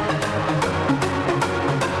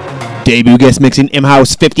 Debut guest mixing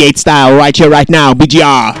M-House 58 style right here, right now.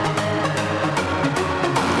 BGR.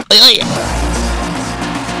 Oi, oi.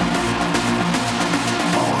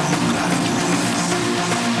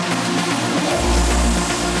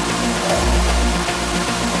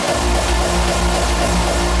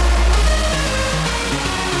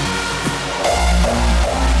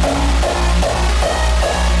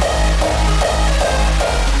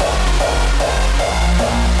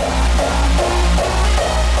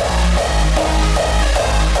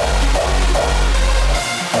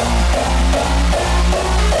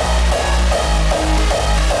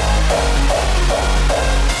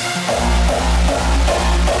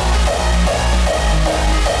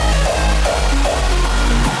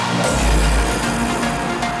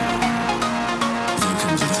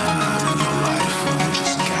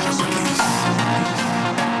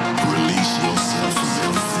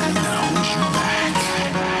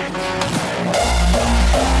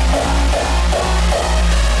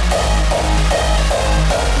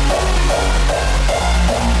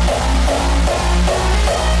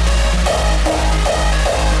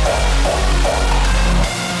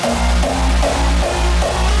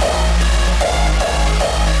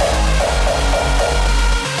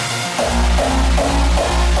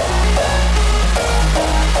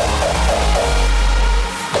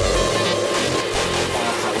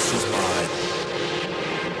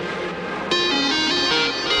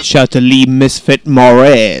 Shout to Lee Misfit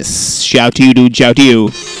Morris. Shout to you, dude. Shout to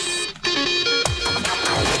you.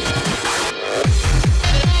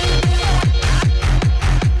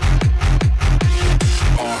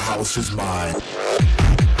 Our house is mine.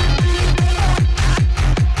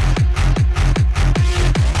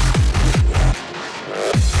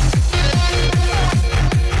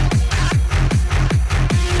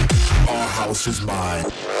 Our house is mine.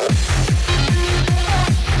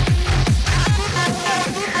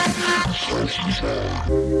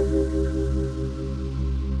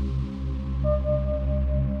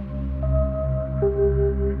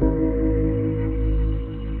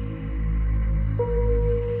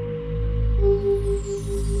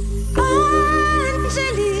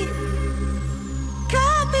 Angeli,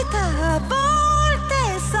 capita a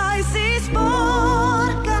volte, sai, si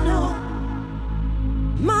sporcano,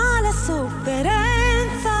 ma la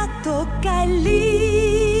sofferenza tocca il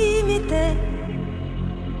limite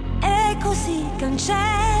e così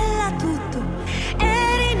cancella tutto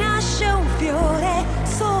e rinasce un fiore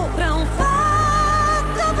sopra un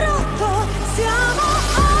fatto brutto. Siamo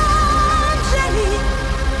angeli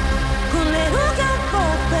con le rughe un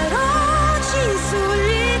po' feroci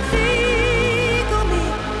sugli zigomi,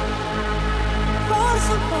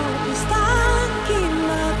 forse un po' più stanchi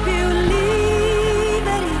ma più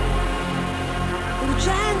liberi,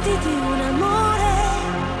 urgenti di un amore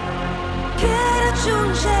che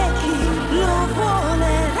raggiunge chi lo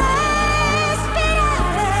vuole respirare.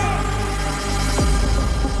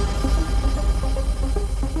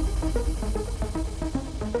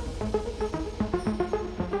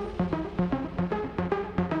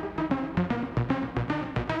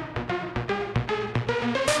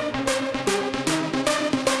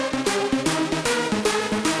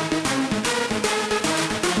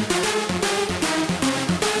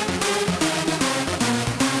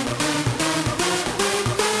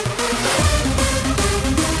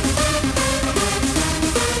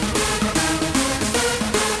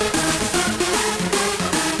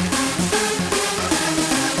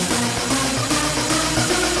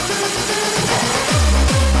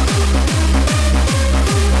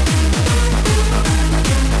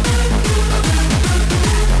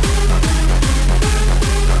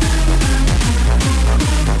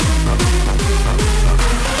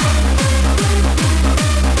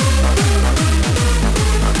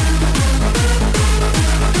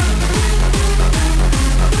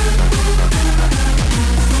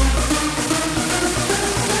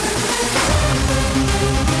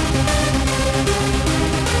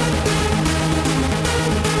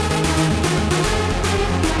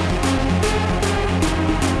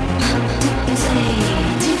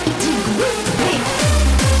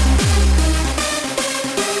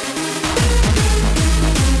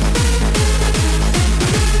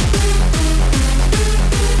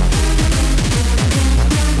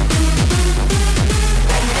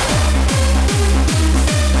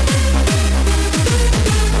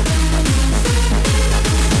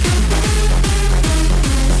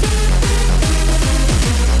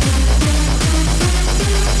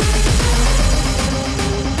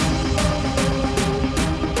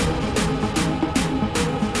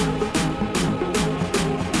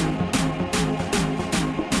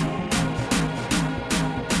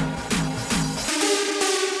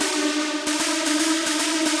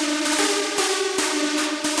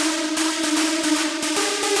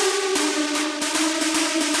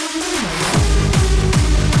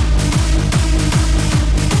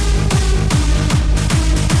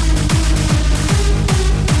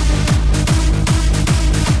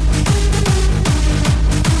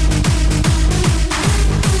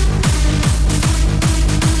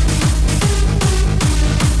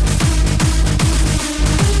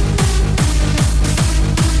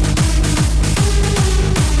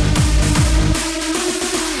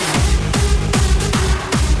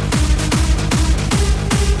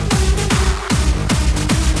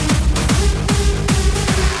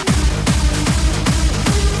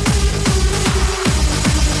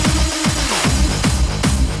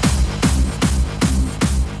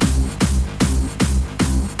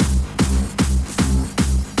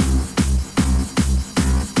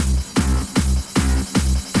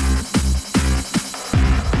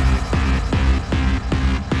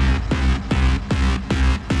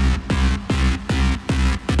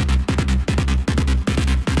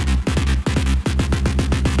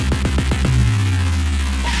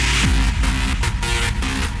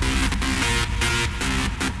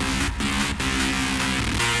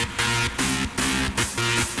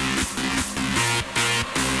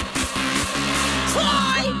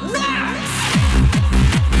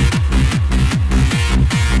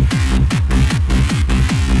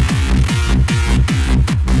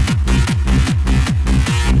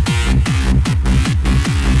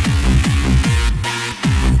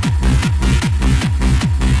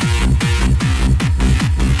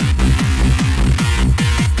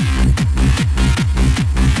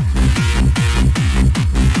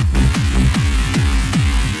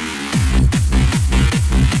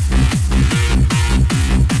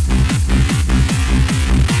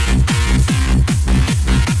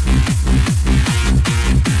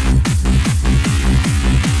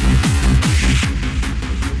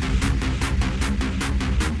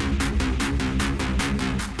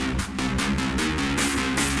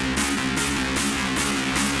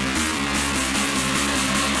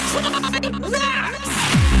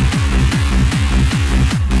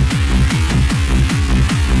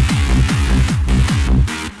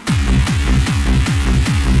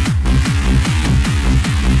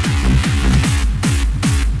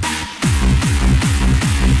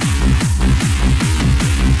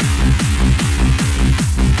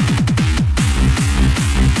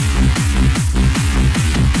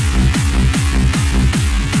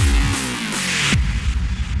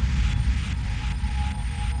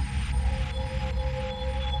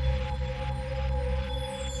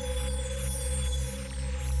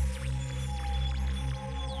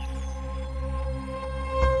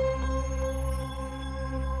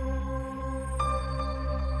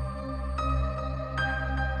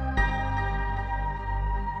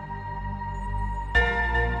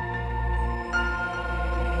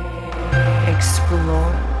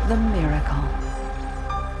 explore the miracle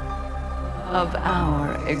of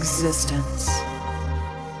our existence.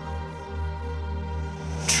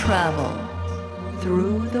 Travel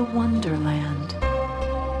through the wonderland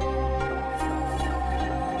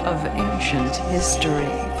of ancient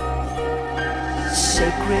history,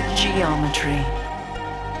 sacred geometry,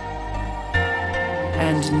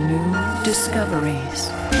 and new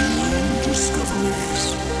discoveries.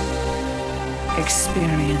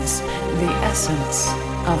 Experience the essence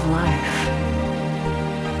of life,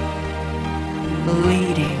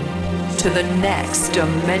 leading to the next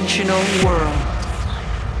dimensional world.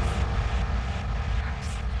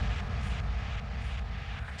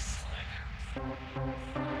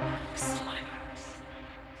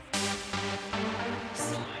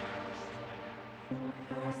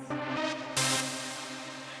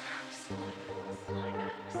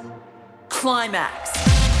 Climax.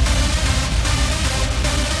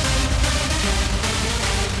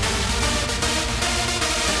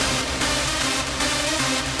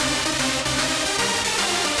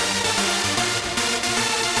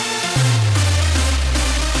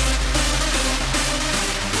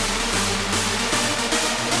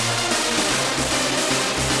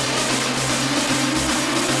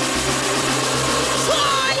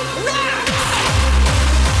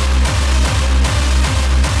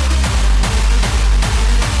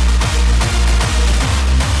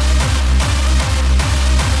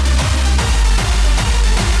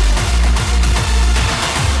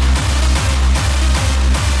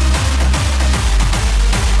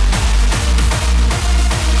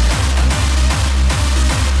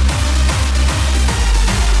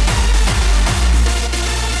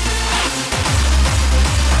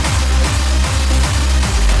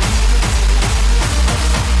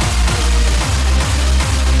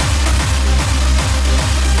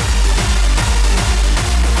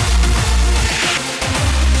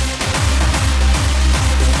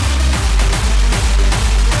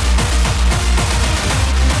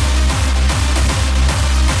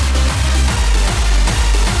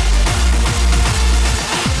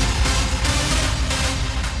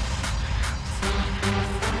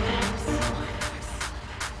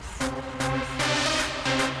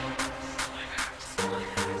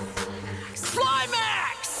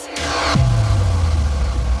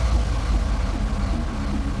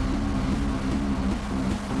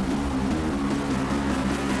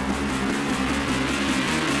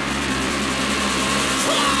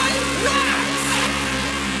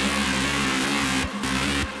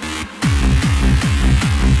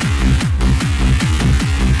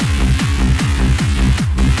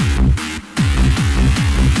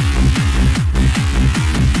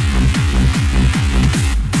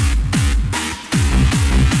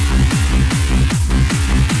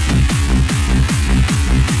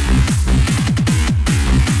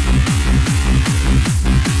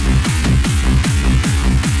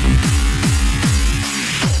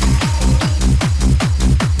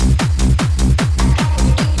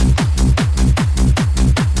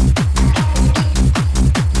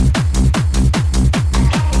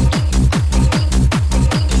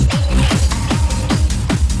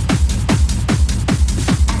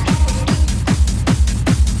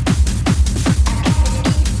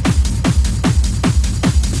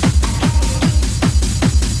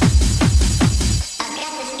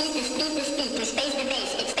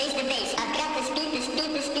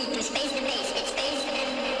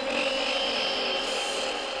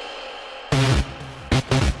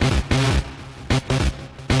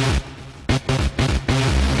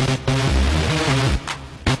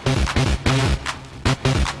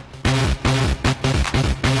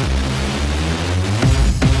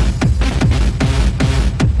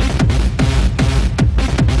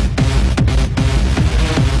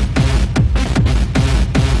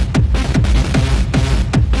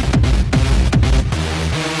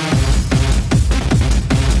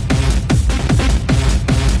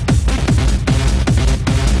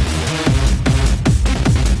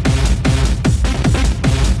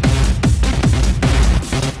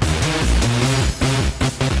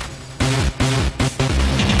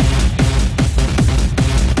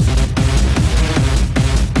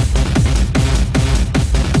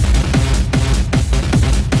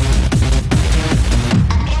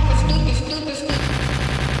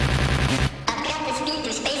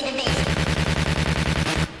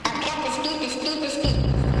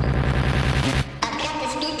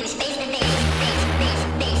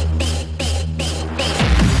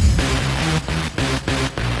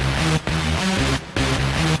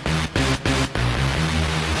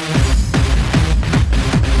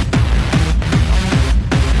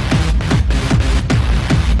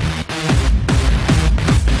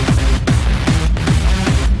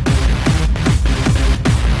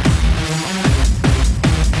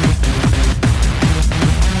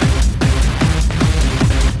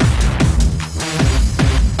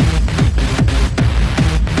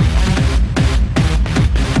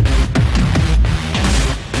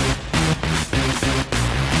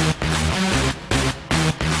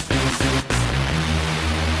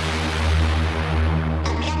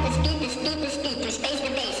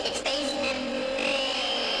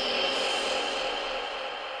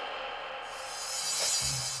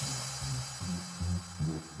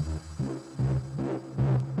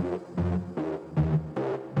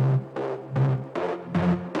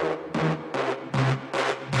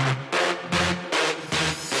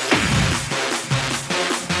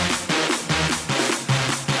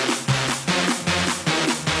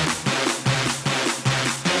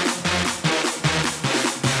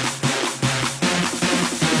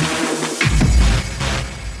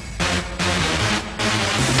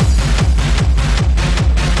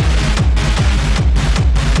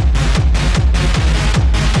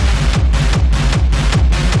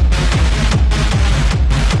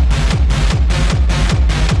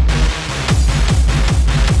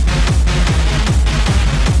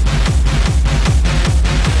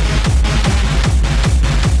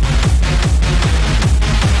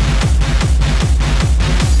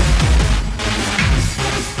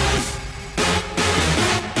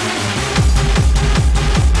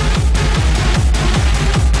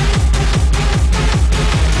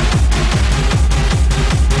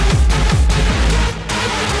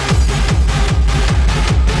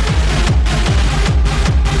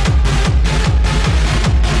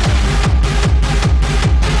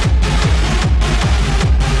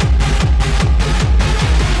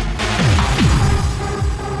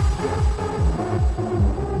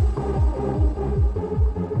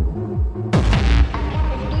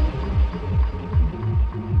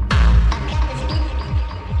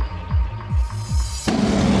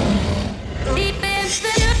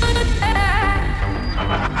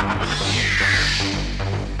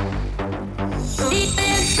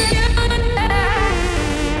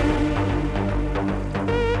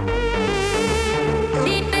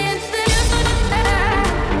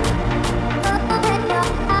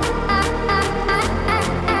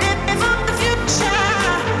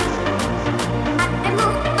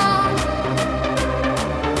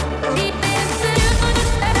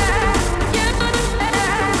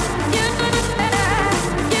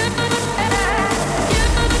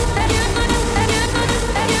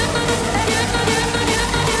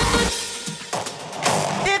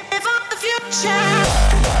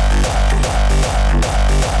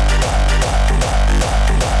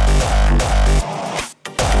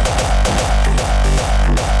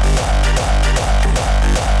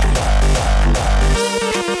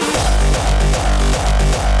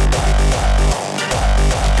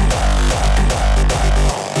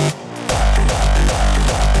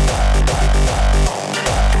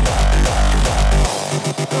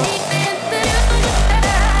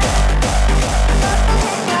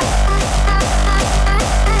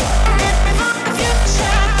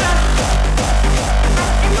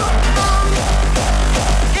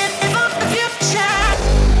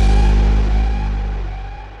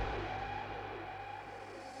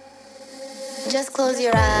 Just close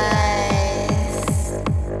your eyes.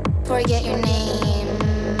 Forget your name.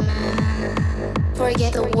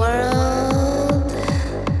 Forget the world.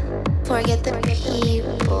 Forget the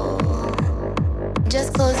people.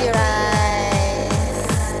 Just close your eyes.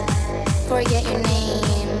 Forget your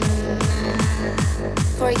name.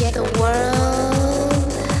 Forget the world.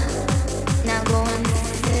 Now go and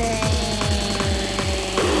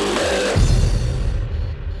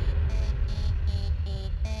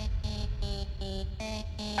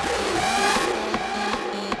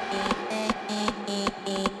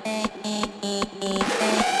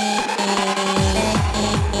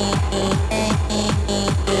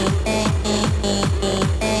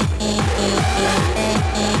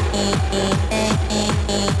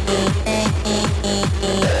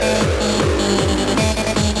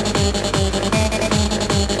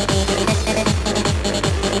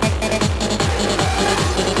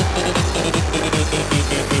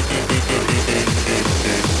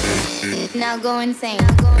now go insane.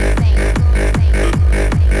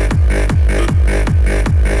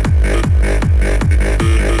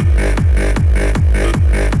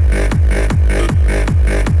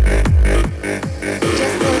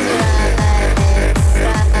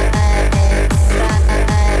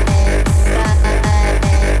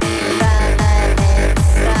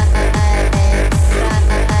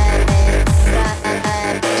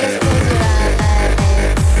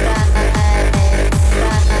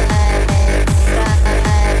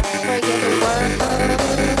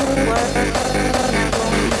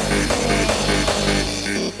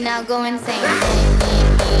 Now go insane.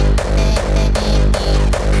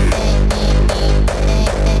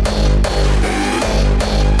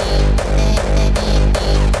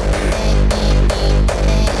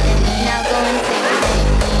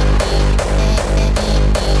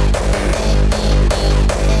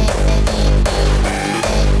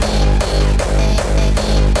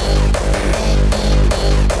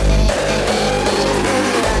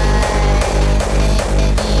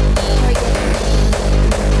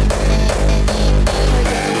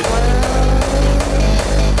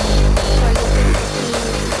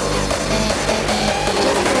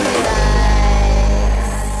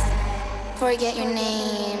 Forget your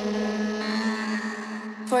name.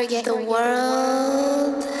 Forget the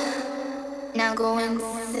world. Now go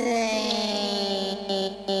insane.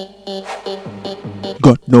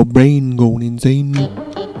 Got no brain, going insane.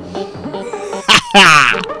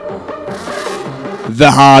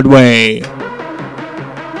 The hard way.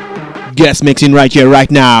 Guest mixing right here,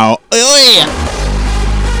 right now. Oi, oi.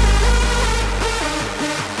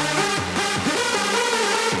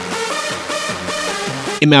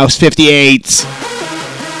 Mouse 58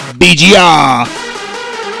 BGR.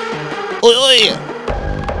 Oi, oi.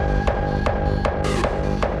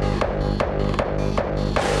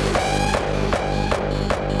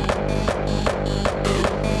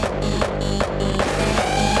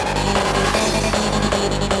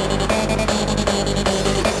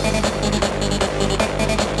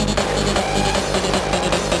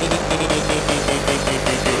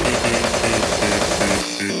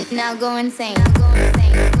 Now go insane.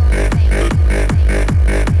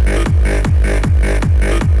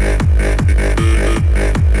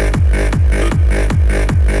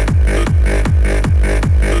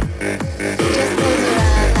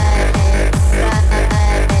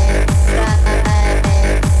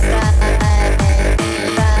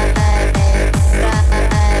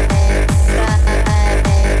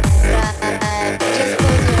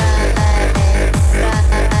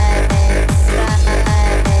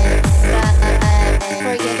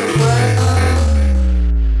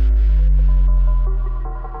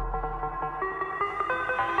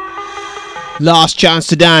 Last chance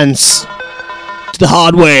to dance to the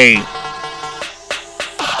hard way.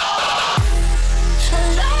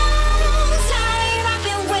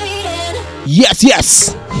 Yes,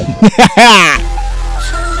 yes.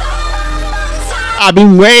 I've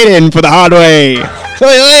been waiting for the hard way.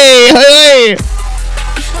 Hey, hey,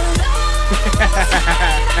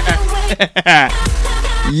 hey.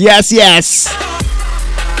 Yes, yes.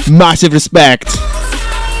 Massive respect.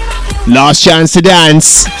 Last chance to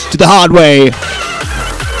dance to the hard way.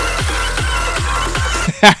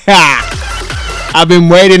 I've been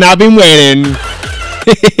waiting.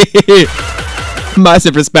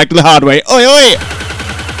 Massive respect to the hard way. Oi, oi.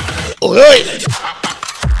 Oi, oi.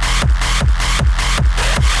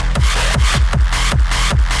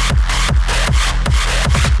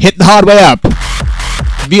 the hard way up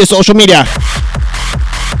via social media.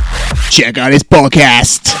 Check out his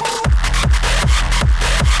podcast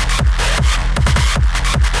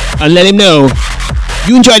and let him know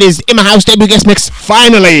you enjoyed his In My House debut guest mix.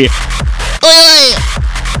 Finally,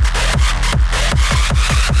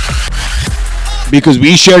 because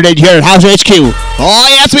we shared it here at House HQ. Oh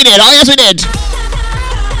yes we did. Oh yes we did.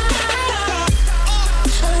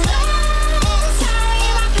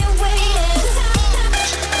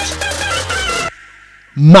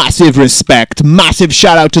 Massive respect, massive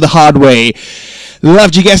shout out to the HardWay.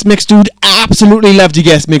 Loved your guest mix, dude. Absolutely loved your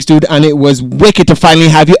guest mix, dude. And it was wicked to finally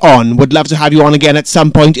have you on. Would love to have you on again at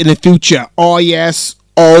some point in the future. Oh yes,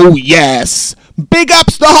 oh yes. Big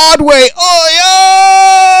ups the HardWay. Oi,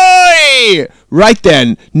 oi! Right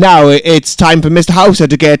then, now it's time for Mr. Houser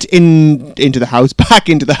to get into the house, back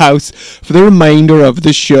into the house for the remainder of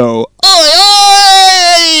the show. Oi,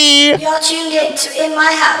 oi! You're tuned in to In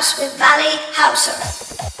My House with Valley Houser.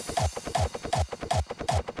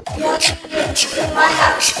 You're tuned in to In My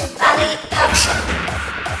House with Valley Houser.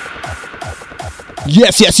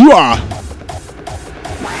 Yes, you are.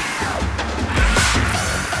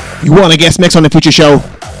 You want a guest mix on the future show?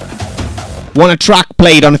 Want a track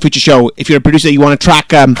played on the future show? If you're a producer, you want a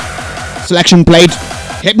track selection played?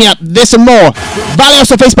 Hit me up. This and more. Valley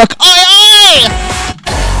House on Facebook. Oi, oi!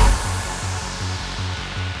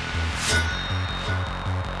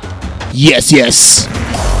 Yes.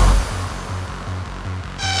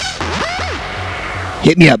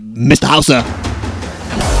 Hit me up, Mr. Houser.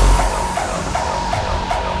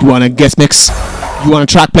 You want a guest mix? You want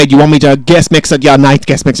a track played? You want me to guest mix at your night?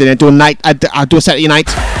 Guest mix it. Do a night. I'll do a set at your night.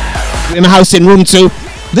 In my house in room 2.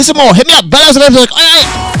 Listen more. Hit me up. Valley House on Facebook. Oi.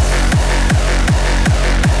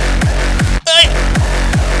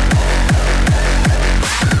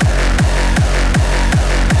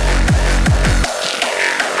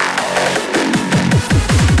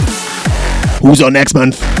 Who's on next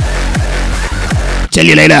month? Tell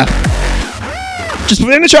you later. Just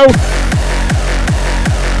put it in the show.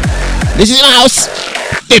 This is In My House.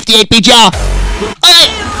 58 BGR. Hey!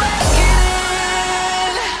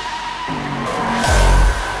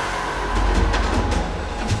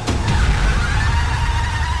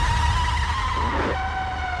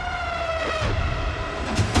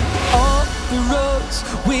 All the roads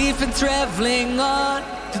we've been traveling on,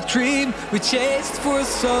 the dream we chased for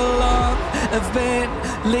so long, have been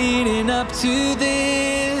leading up to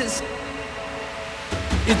this.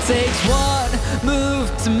 It takes one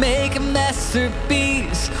move to make a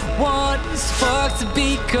masterpiece, one spark to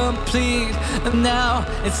be complete, and now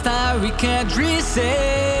it's time we can't resist.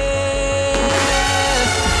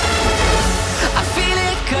 I feel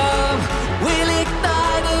it come, we'll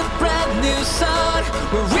ignite a brand new sun.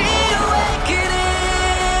 We're reawakening.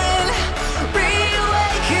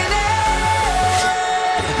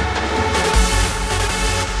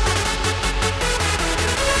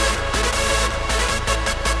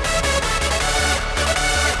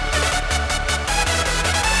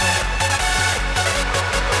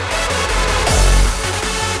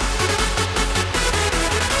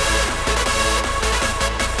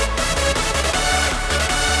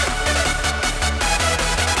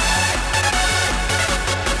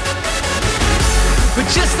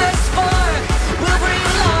 Just a spark will bring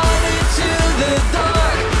light into the dark.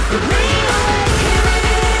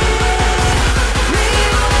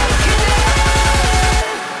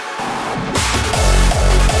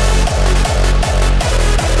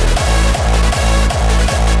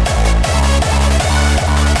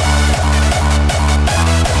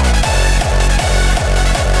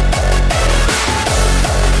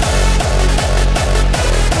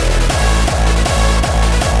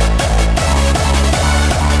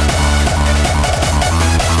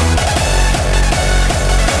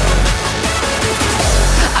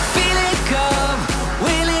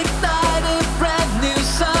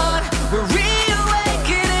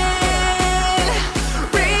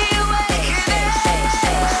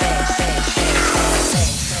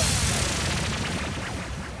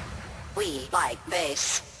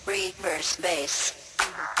 reverse bass.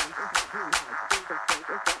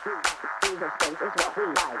 Reverse bass is what we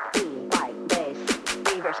like. We like bass.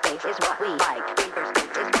 Reverse bass is what we like. Reverse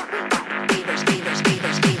bass is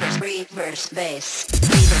what we like. Reverse bass.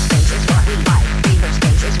 Reverse bass is what we like. Reverse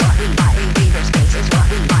bass is what we like. Reverse bass is what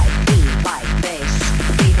we like. We like bass.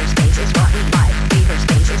 Reverse bass is what we like. Reverse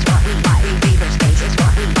bass is what we like. Reverse bass is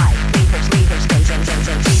what we like. Reverse bass is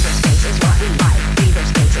what we like.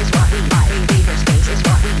 Reverse bass is what we like. Reverse bass is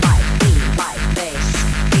what we like. We like bass.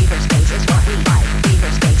 Reverse bass is what we like.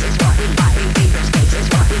 Reverse bass is what we like. Reverse bass is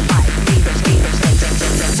what we like. Reverse bass.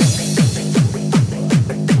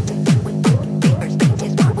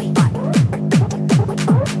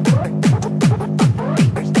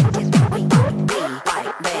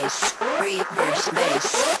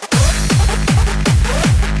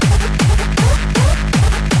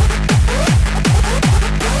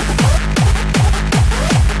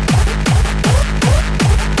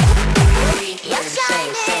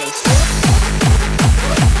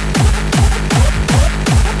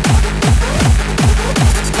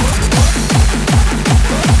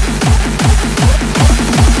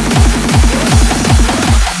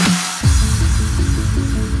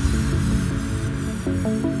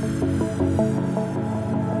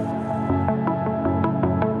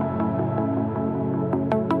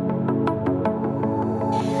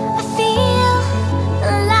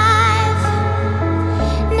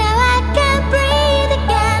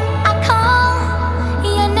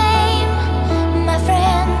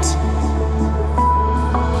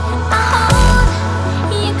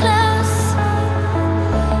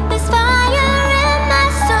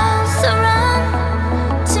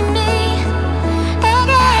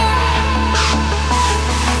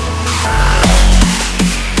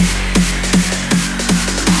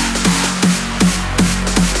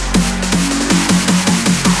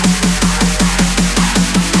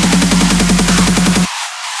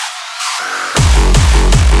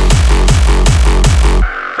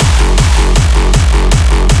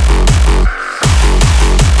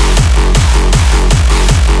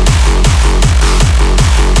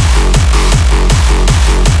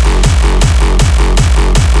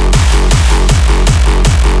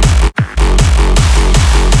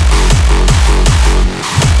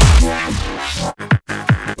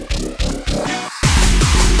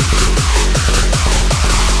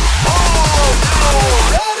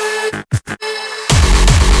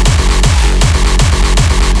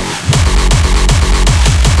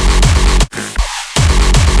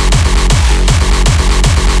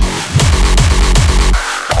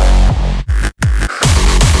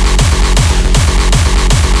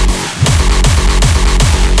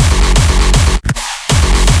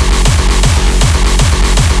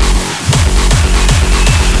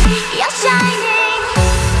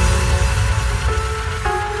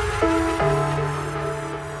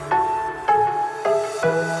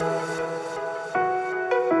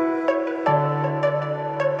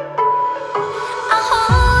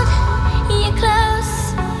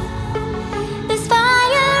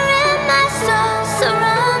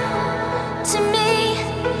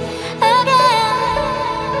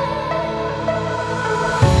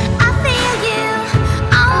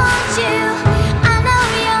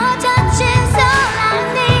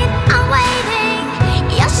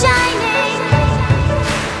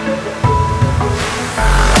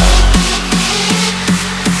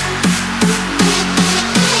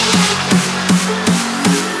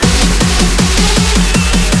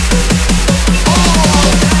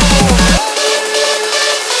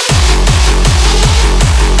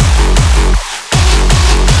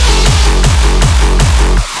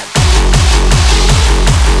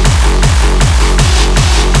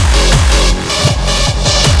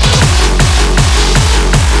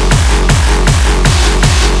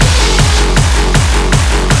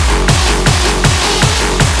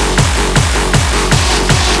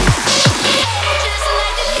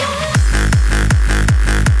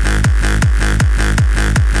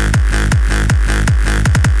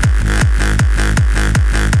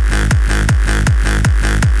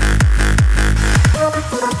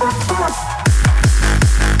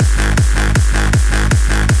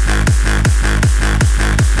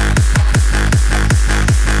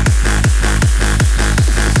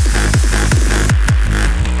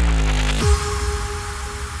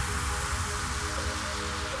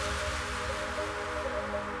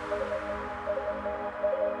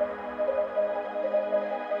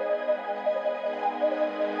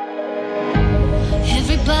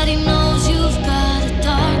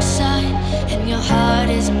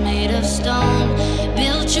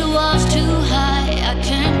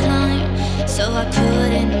 though I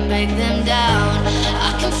couldn't break them down.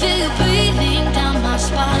 I can feel you breathing down my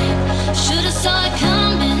spine. Should've saw it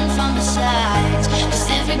coming from the sides, 'cause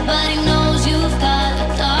everybody knows you've got a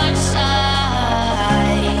dark side.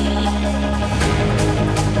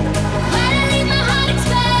 Why'd I leave my heart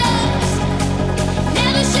exposed?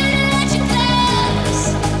 Never should've let you close.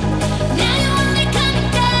 Now you only come and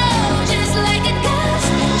go, just like a ghost,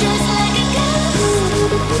 just like a ghost.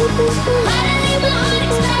 Why'd I leave my heart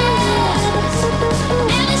exposed?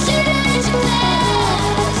 Never should've let you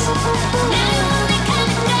close. Now you only come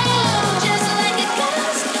and go, just like a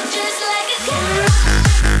ghost, just like a ghost.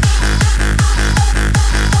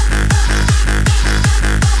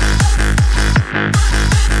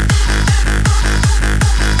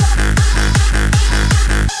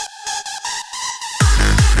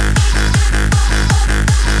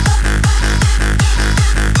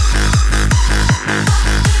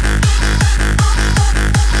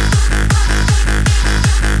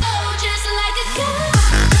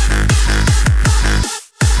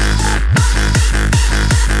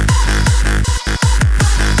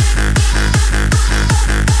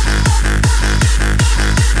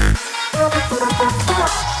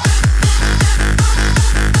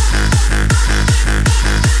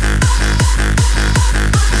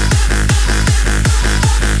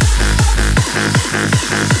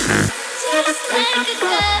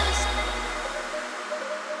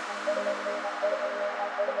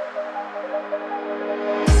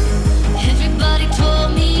 Everybody told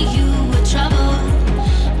me you were trouble,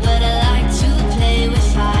 but I like to play with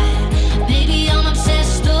fire. Maybe I'm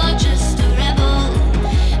obsessed or just a rebel,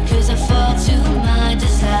 'cause I fall to my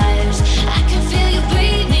desires. I can feel you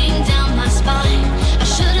breathing down my spine. I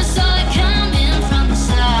should've saw it coming from the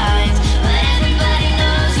sides, but everybody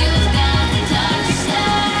knows you've got a dark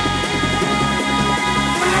side.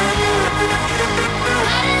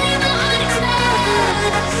 Why'd I leave my heart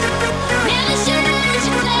exposed? Never should've let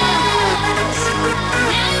you close.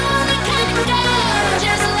 Now you only come and go,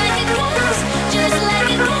 just like a ghost, just like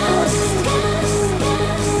a ghost.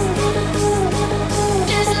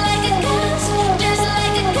 Just like a ghost, just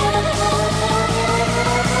like a ghost.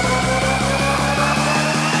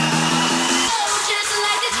 Just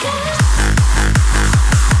like a ghost.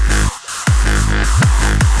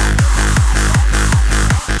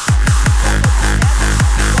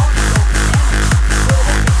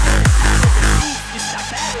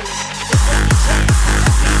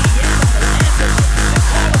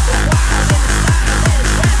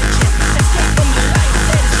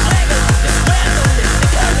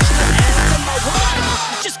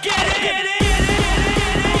 Just get it.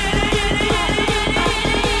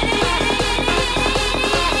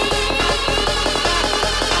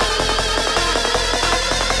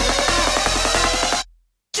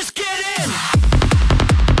 Just get in.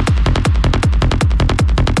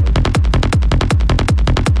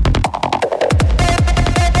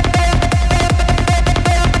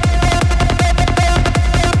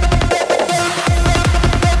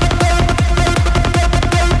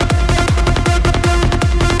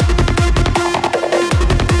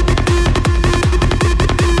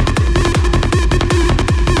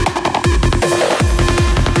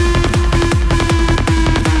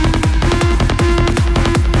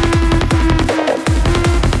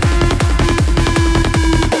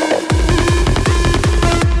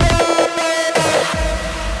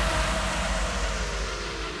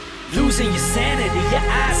 Losing your sanity, your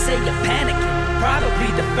eyes say you're panicking. Probably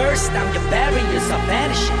the first time your barriers are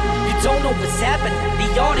vanishing. You don't know what's happening,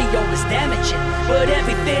 the audio is damaging, but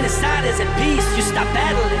everything inside is at peace. You stop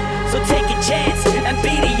battling, so take a chance and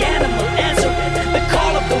be the animal answering the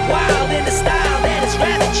call of the wild in the style that is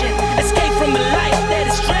ravaging. Escape from a life that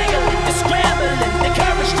is strangling, the scrambling, the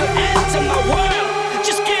courage to enter my world.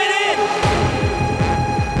 Just get in.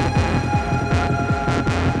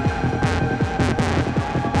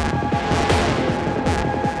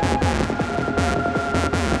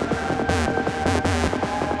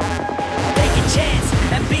 Take a chance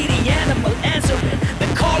and be the animal answering the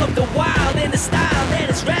call of the wild in the style that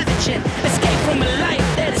is ravaging. Escape from a life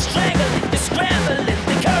that is strangling, the scrambling,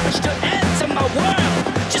 the courage to enter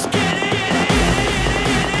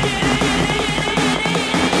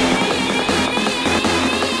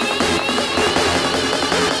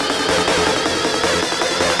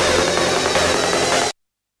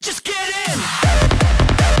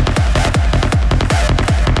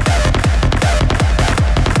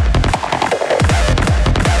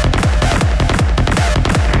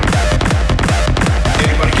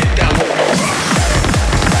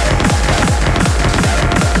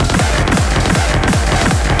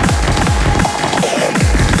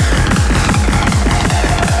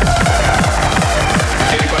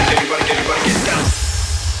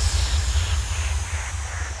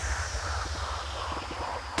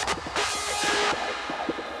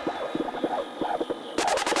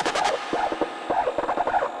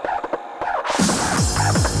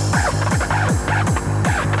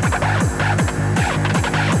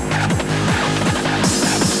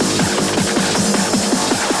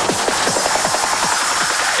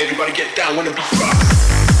down when the beat drops.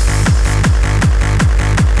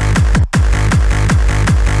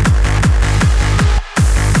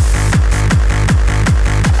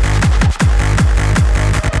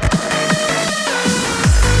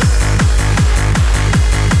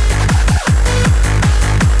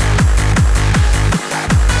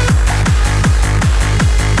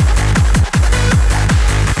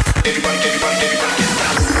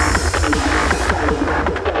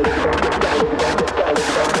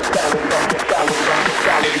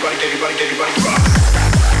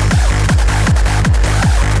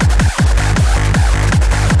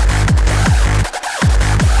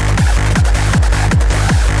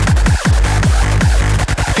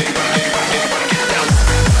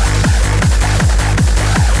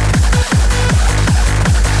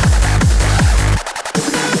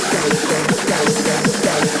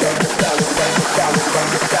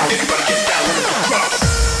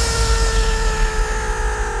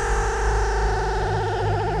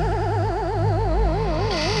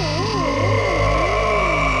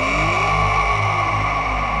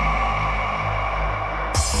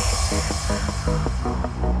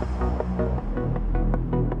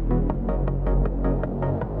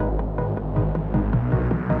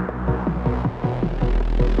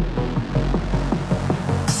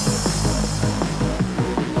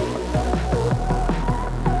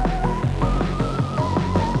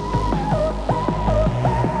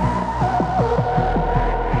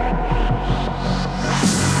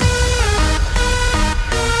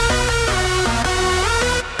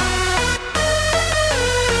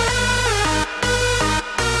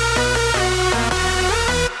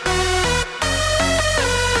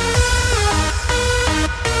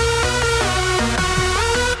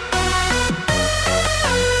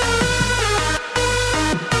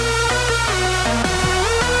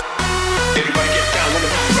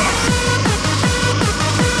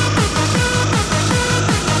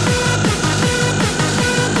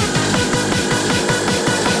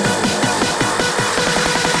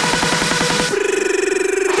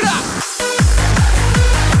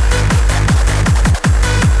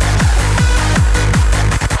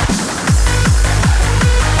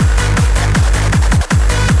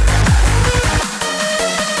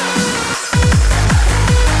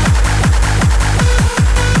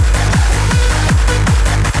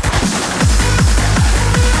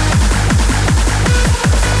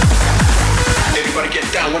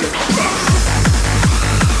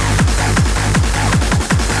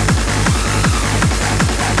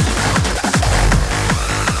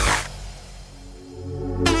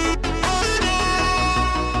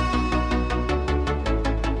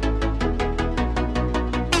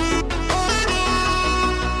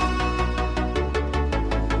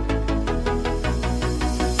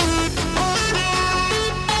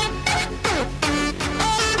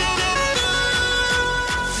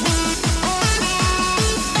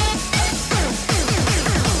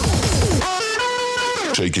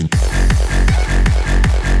 Shaking.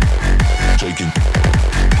 Shaking.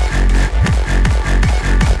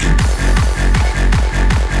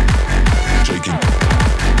 Shaking.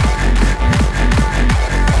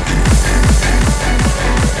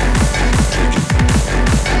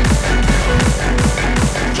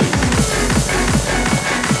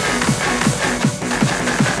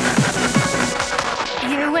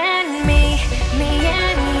 You and me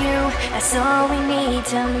and you, that's all we need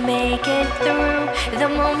to make it through the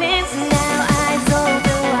moments now. Eyes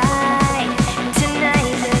open wide,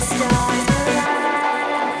 tonight the stars align.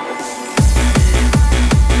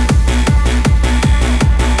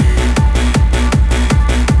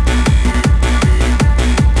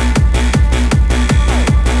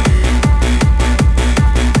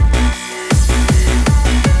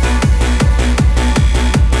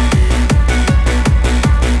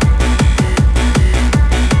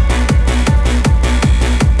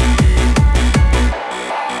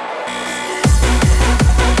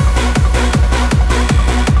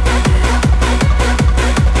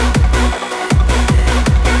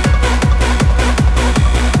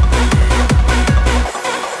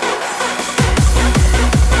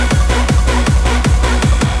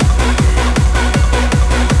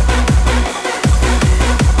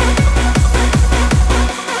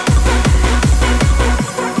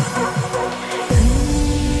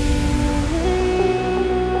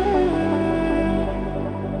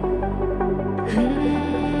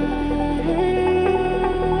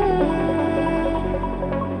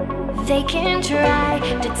 They can try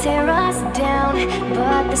to tear us down,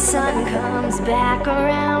 but the sun comes back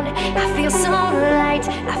around. I feel so light,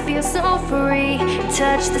 I feel so free.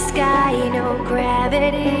 Touch the sky, no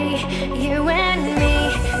gravity. You and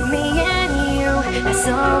me and you, that's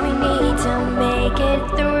That's all we need to make it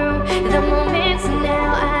through the moments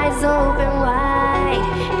now, eyes open wide.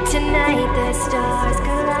 Tonight the stars collide.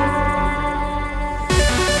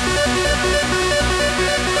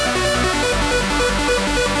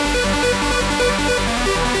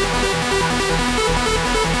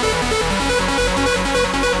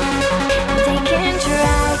 They can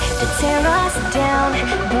try to tear us down,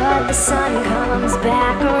 but the sun comes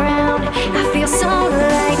back around. I feel so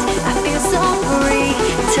light, I feel so free.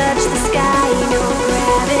 Touch the sky, no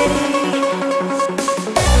gravity.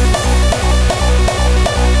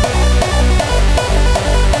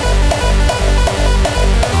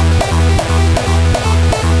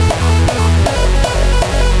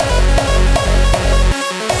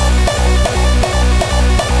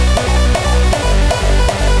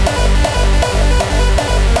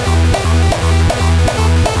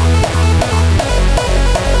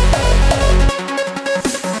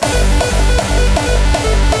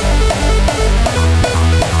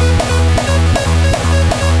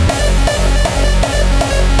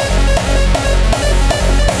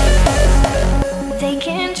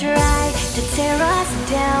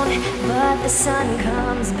 The sun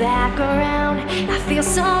comes back around. I feel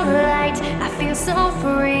so light, I feel so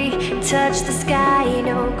free. Touch the sky,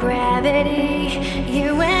 no gravity.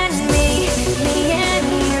 You and me and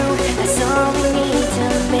you. That's all we need to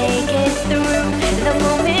make it through the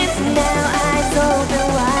moments now, eyes open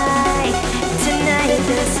wide. Tonight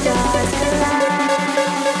the stars collide.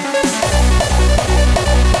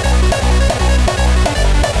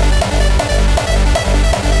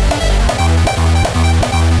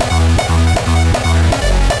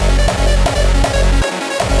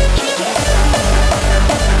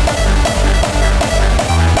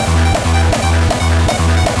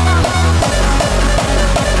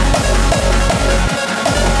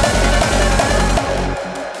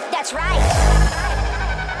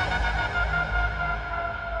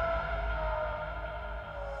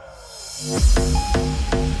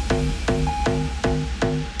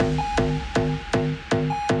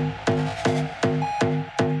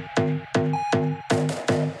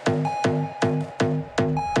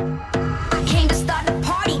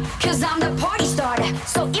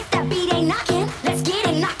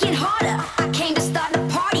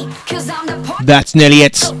 That's nearly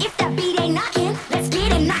it.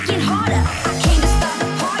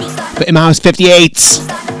 Put him House 58.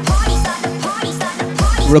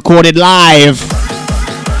 Recorded live.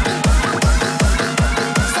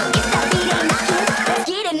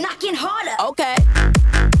 Okay.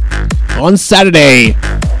 On Saturday,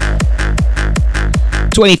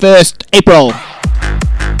 21st April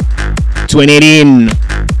 2018.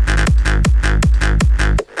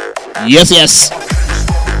 Yes.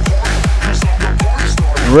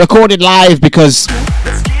 Recorded live because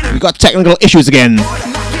we got technical issues again.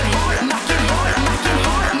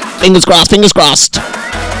 Fingers crossed.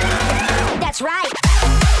 That's right.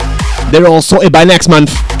 They're all sorted by next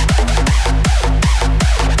month.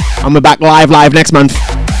 And we're back live next month.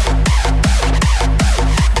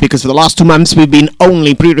 Because for the last 2 months we've been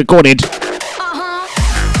only pre-recorded.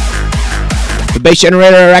 The Bass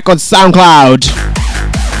Generator Records SoundCloud.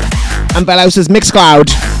 And Bellhouse's Mixcloud.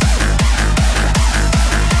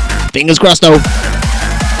 Fingers crossed though.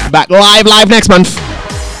 Back live next month.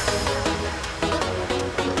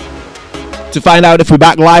 To find out if we're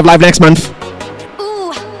back live next month,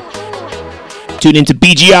 tune into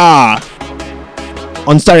BGR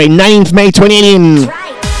on Saturday, 9th May 2018.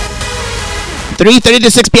 3:30 to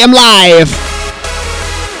 6 p.m. live.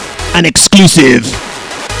 An exclusive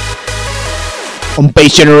on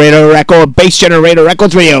Bass Generator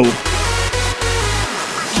Records Radio.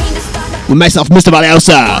 With myself, Mr.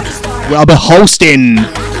 Valiosa, where I'll be hosting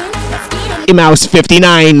Mouse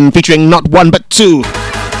 59, featuring not one but two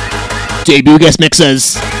debut guest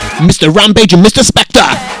mixers, Mr. Rampage and Mr.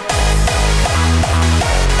 Spectre.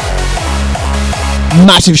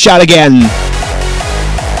 Massive shout again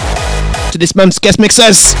to this month's guest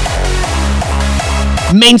mixers,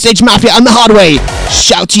 Mainstage, Maffia and the HardWay.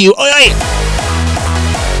 Shout to you. Oi.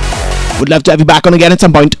 Would love to have you back on again at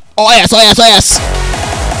some point. Oh yes.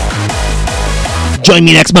 Join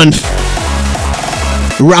me next month.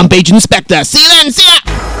 Rampage and Spectre. See you then. See ya.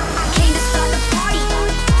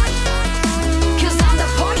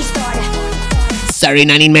 Saturday,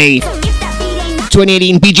 19 May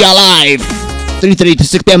 2018, BGR Live. 3:30 to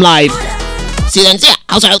 6 p.m. live. See you then. See ya.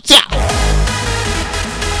 House out. See ya.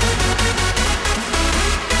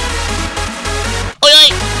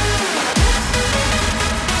 Oi.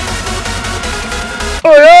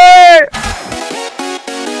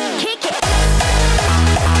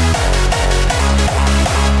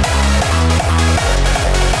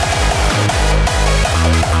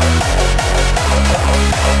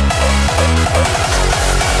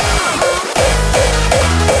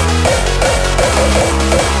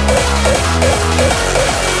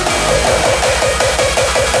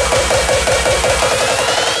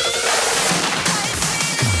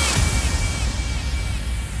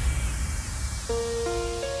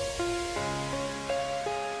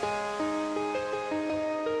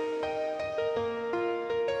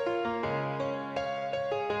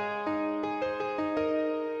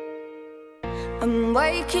 I'm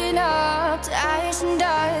waking up to ash and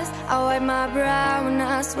dust. I wipe my brow and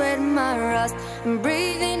I sweat my rust. I'm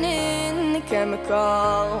breathing in the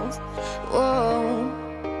chemicals. Whoa.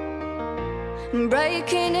 I'm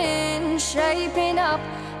breaking in, shaping up,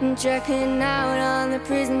 and checking out on the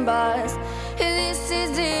prison bus. This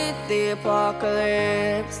is it, the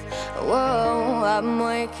apocalypse. Whoa, I'm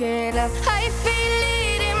waking up. I feel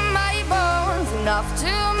it in my bones, enough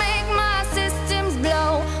to make my systems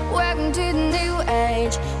blow. Welcome to the new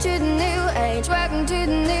age, to the new age. Welcome to the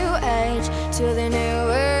new age, to the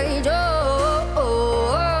new age. Oh,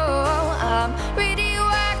 oh, oh, I'm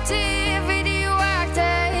radioactive,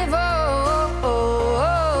 radioactive. Oh, oh,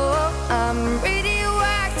 oh, I'm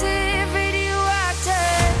radioactive, radioactive.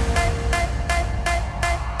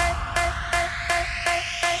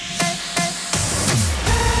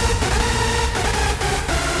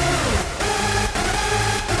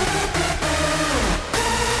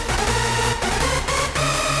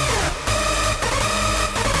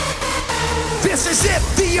 This is it,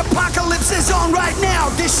 the apocalypse is on right now.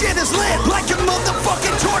 This shit is lit like a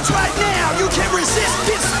motherfucking torch right now. You can't resist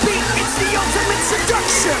this beat, it's the ultimate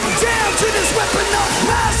seduction. Down to this weapon of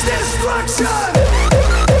mass destruction.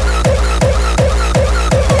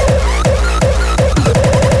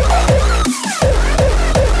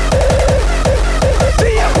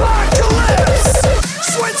 The apocalypse,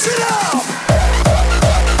 switch it up.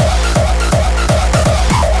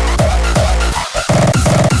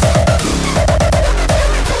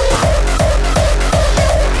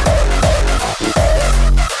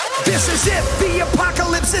 This is it, the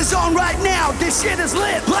apocalypse is on right now. This shit is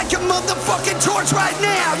lit like a motherfucking torch right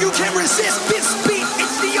now. You can't resist this beat,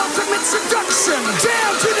 it's the ultimate seduction.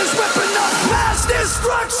 Down to this weapon of mass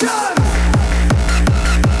destruction.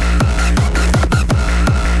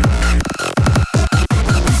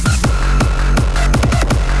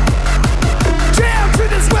 Down to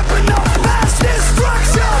this weapon of mass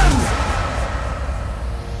destruction.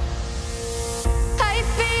 I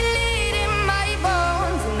feel it in my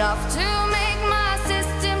bones, enough to make my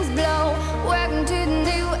systems blow. Welcome to the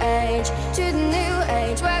new age, to the new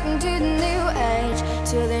age. Welcome to the new age,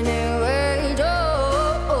 to the new age. Oh,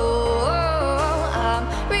 oh, oh, I'm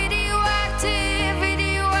radioactive,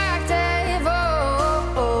 radioactive. Oh,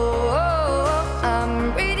 oh, oh,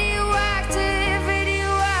 I'm radioactive,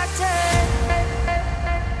 radioactive.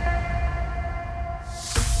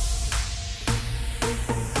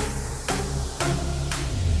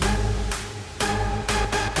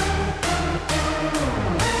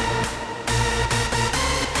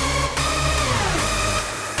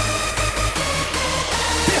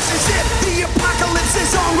 This is it, the apocalypse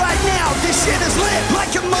is on right now. This shit is lit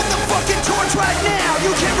like a motherfucking torch right now.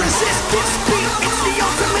 You can't resist this beat, it's the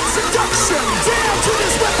ultimate seduction. Down to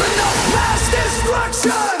this weapon of mass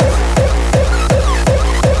destruction.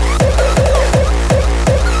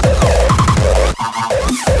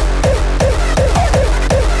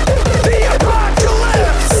 The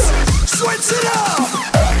apocalypse, switch it up.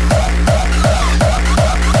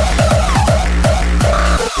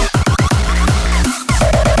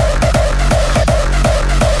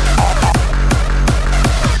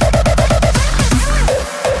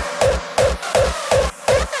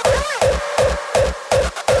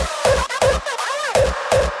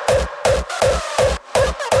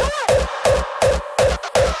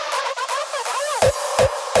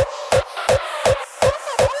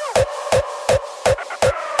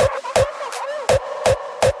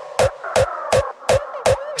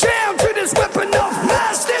 Down to this weapon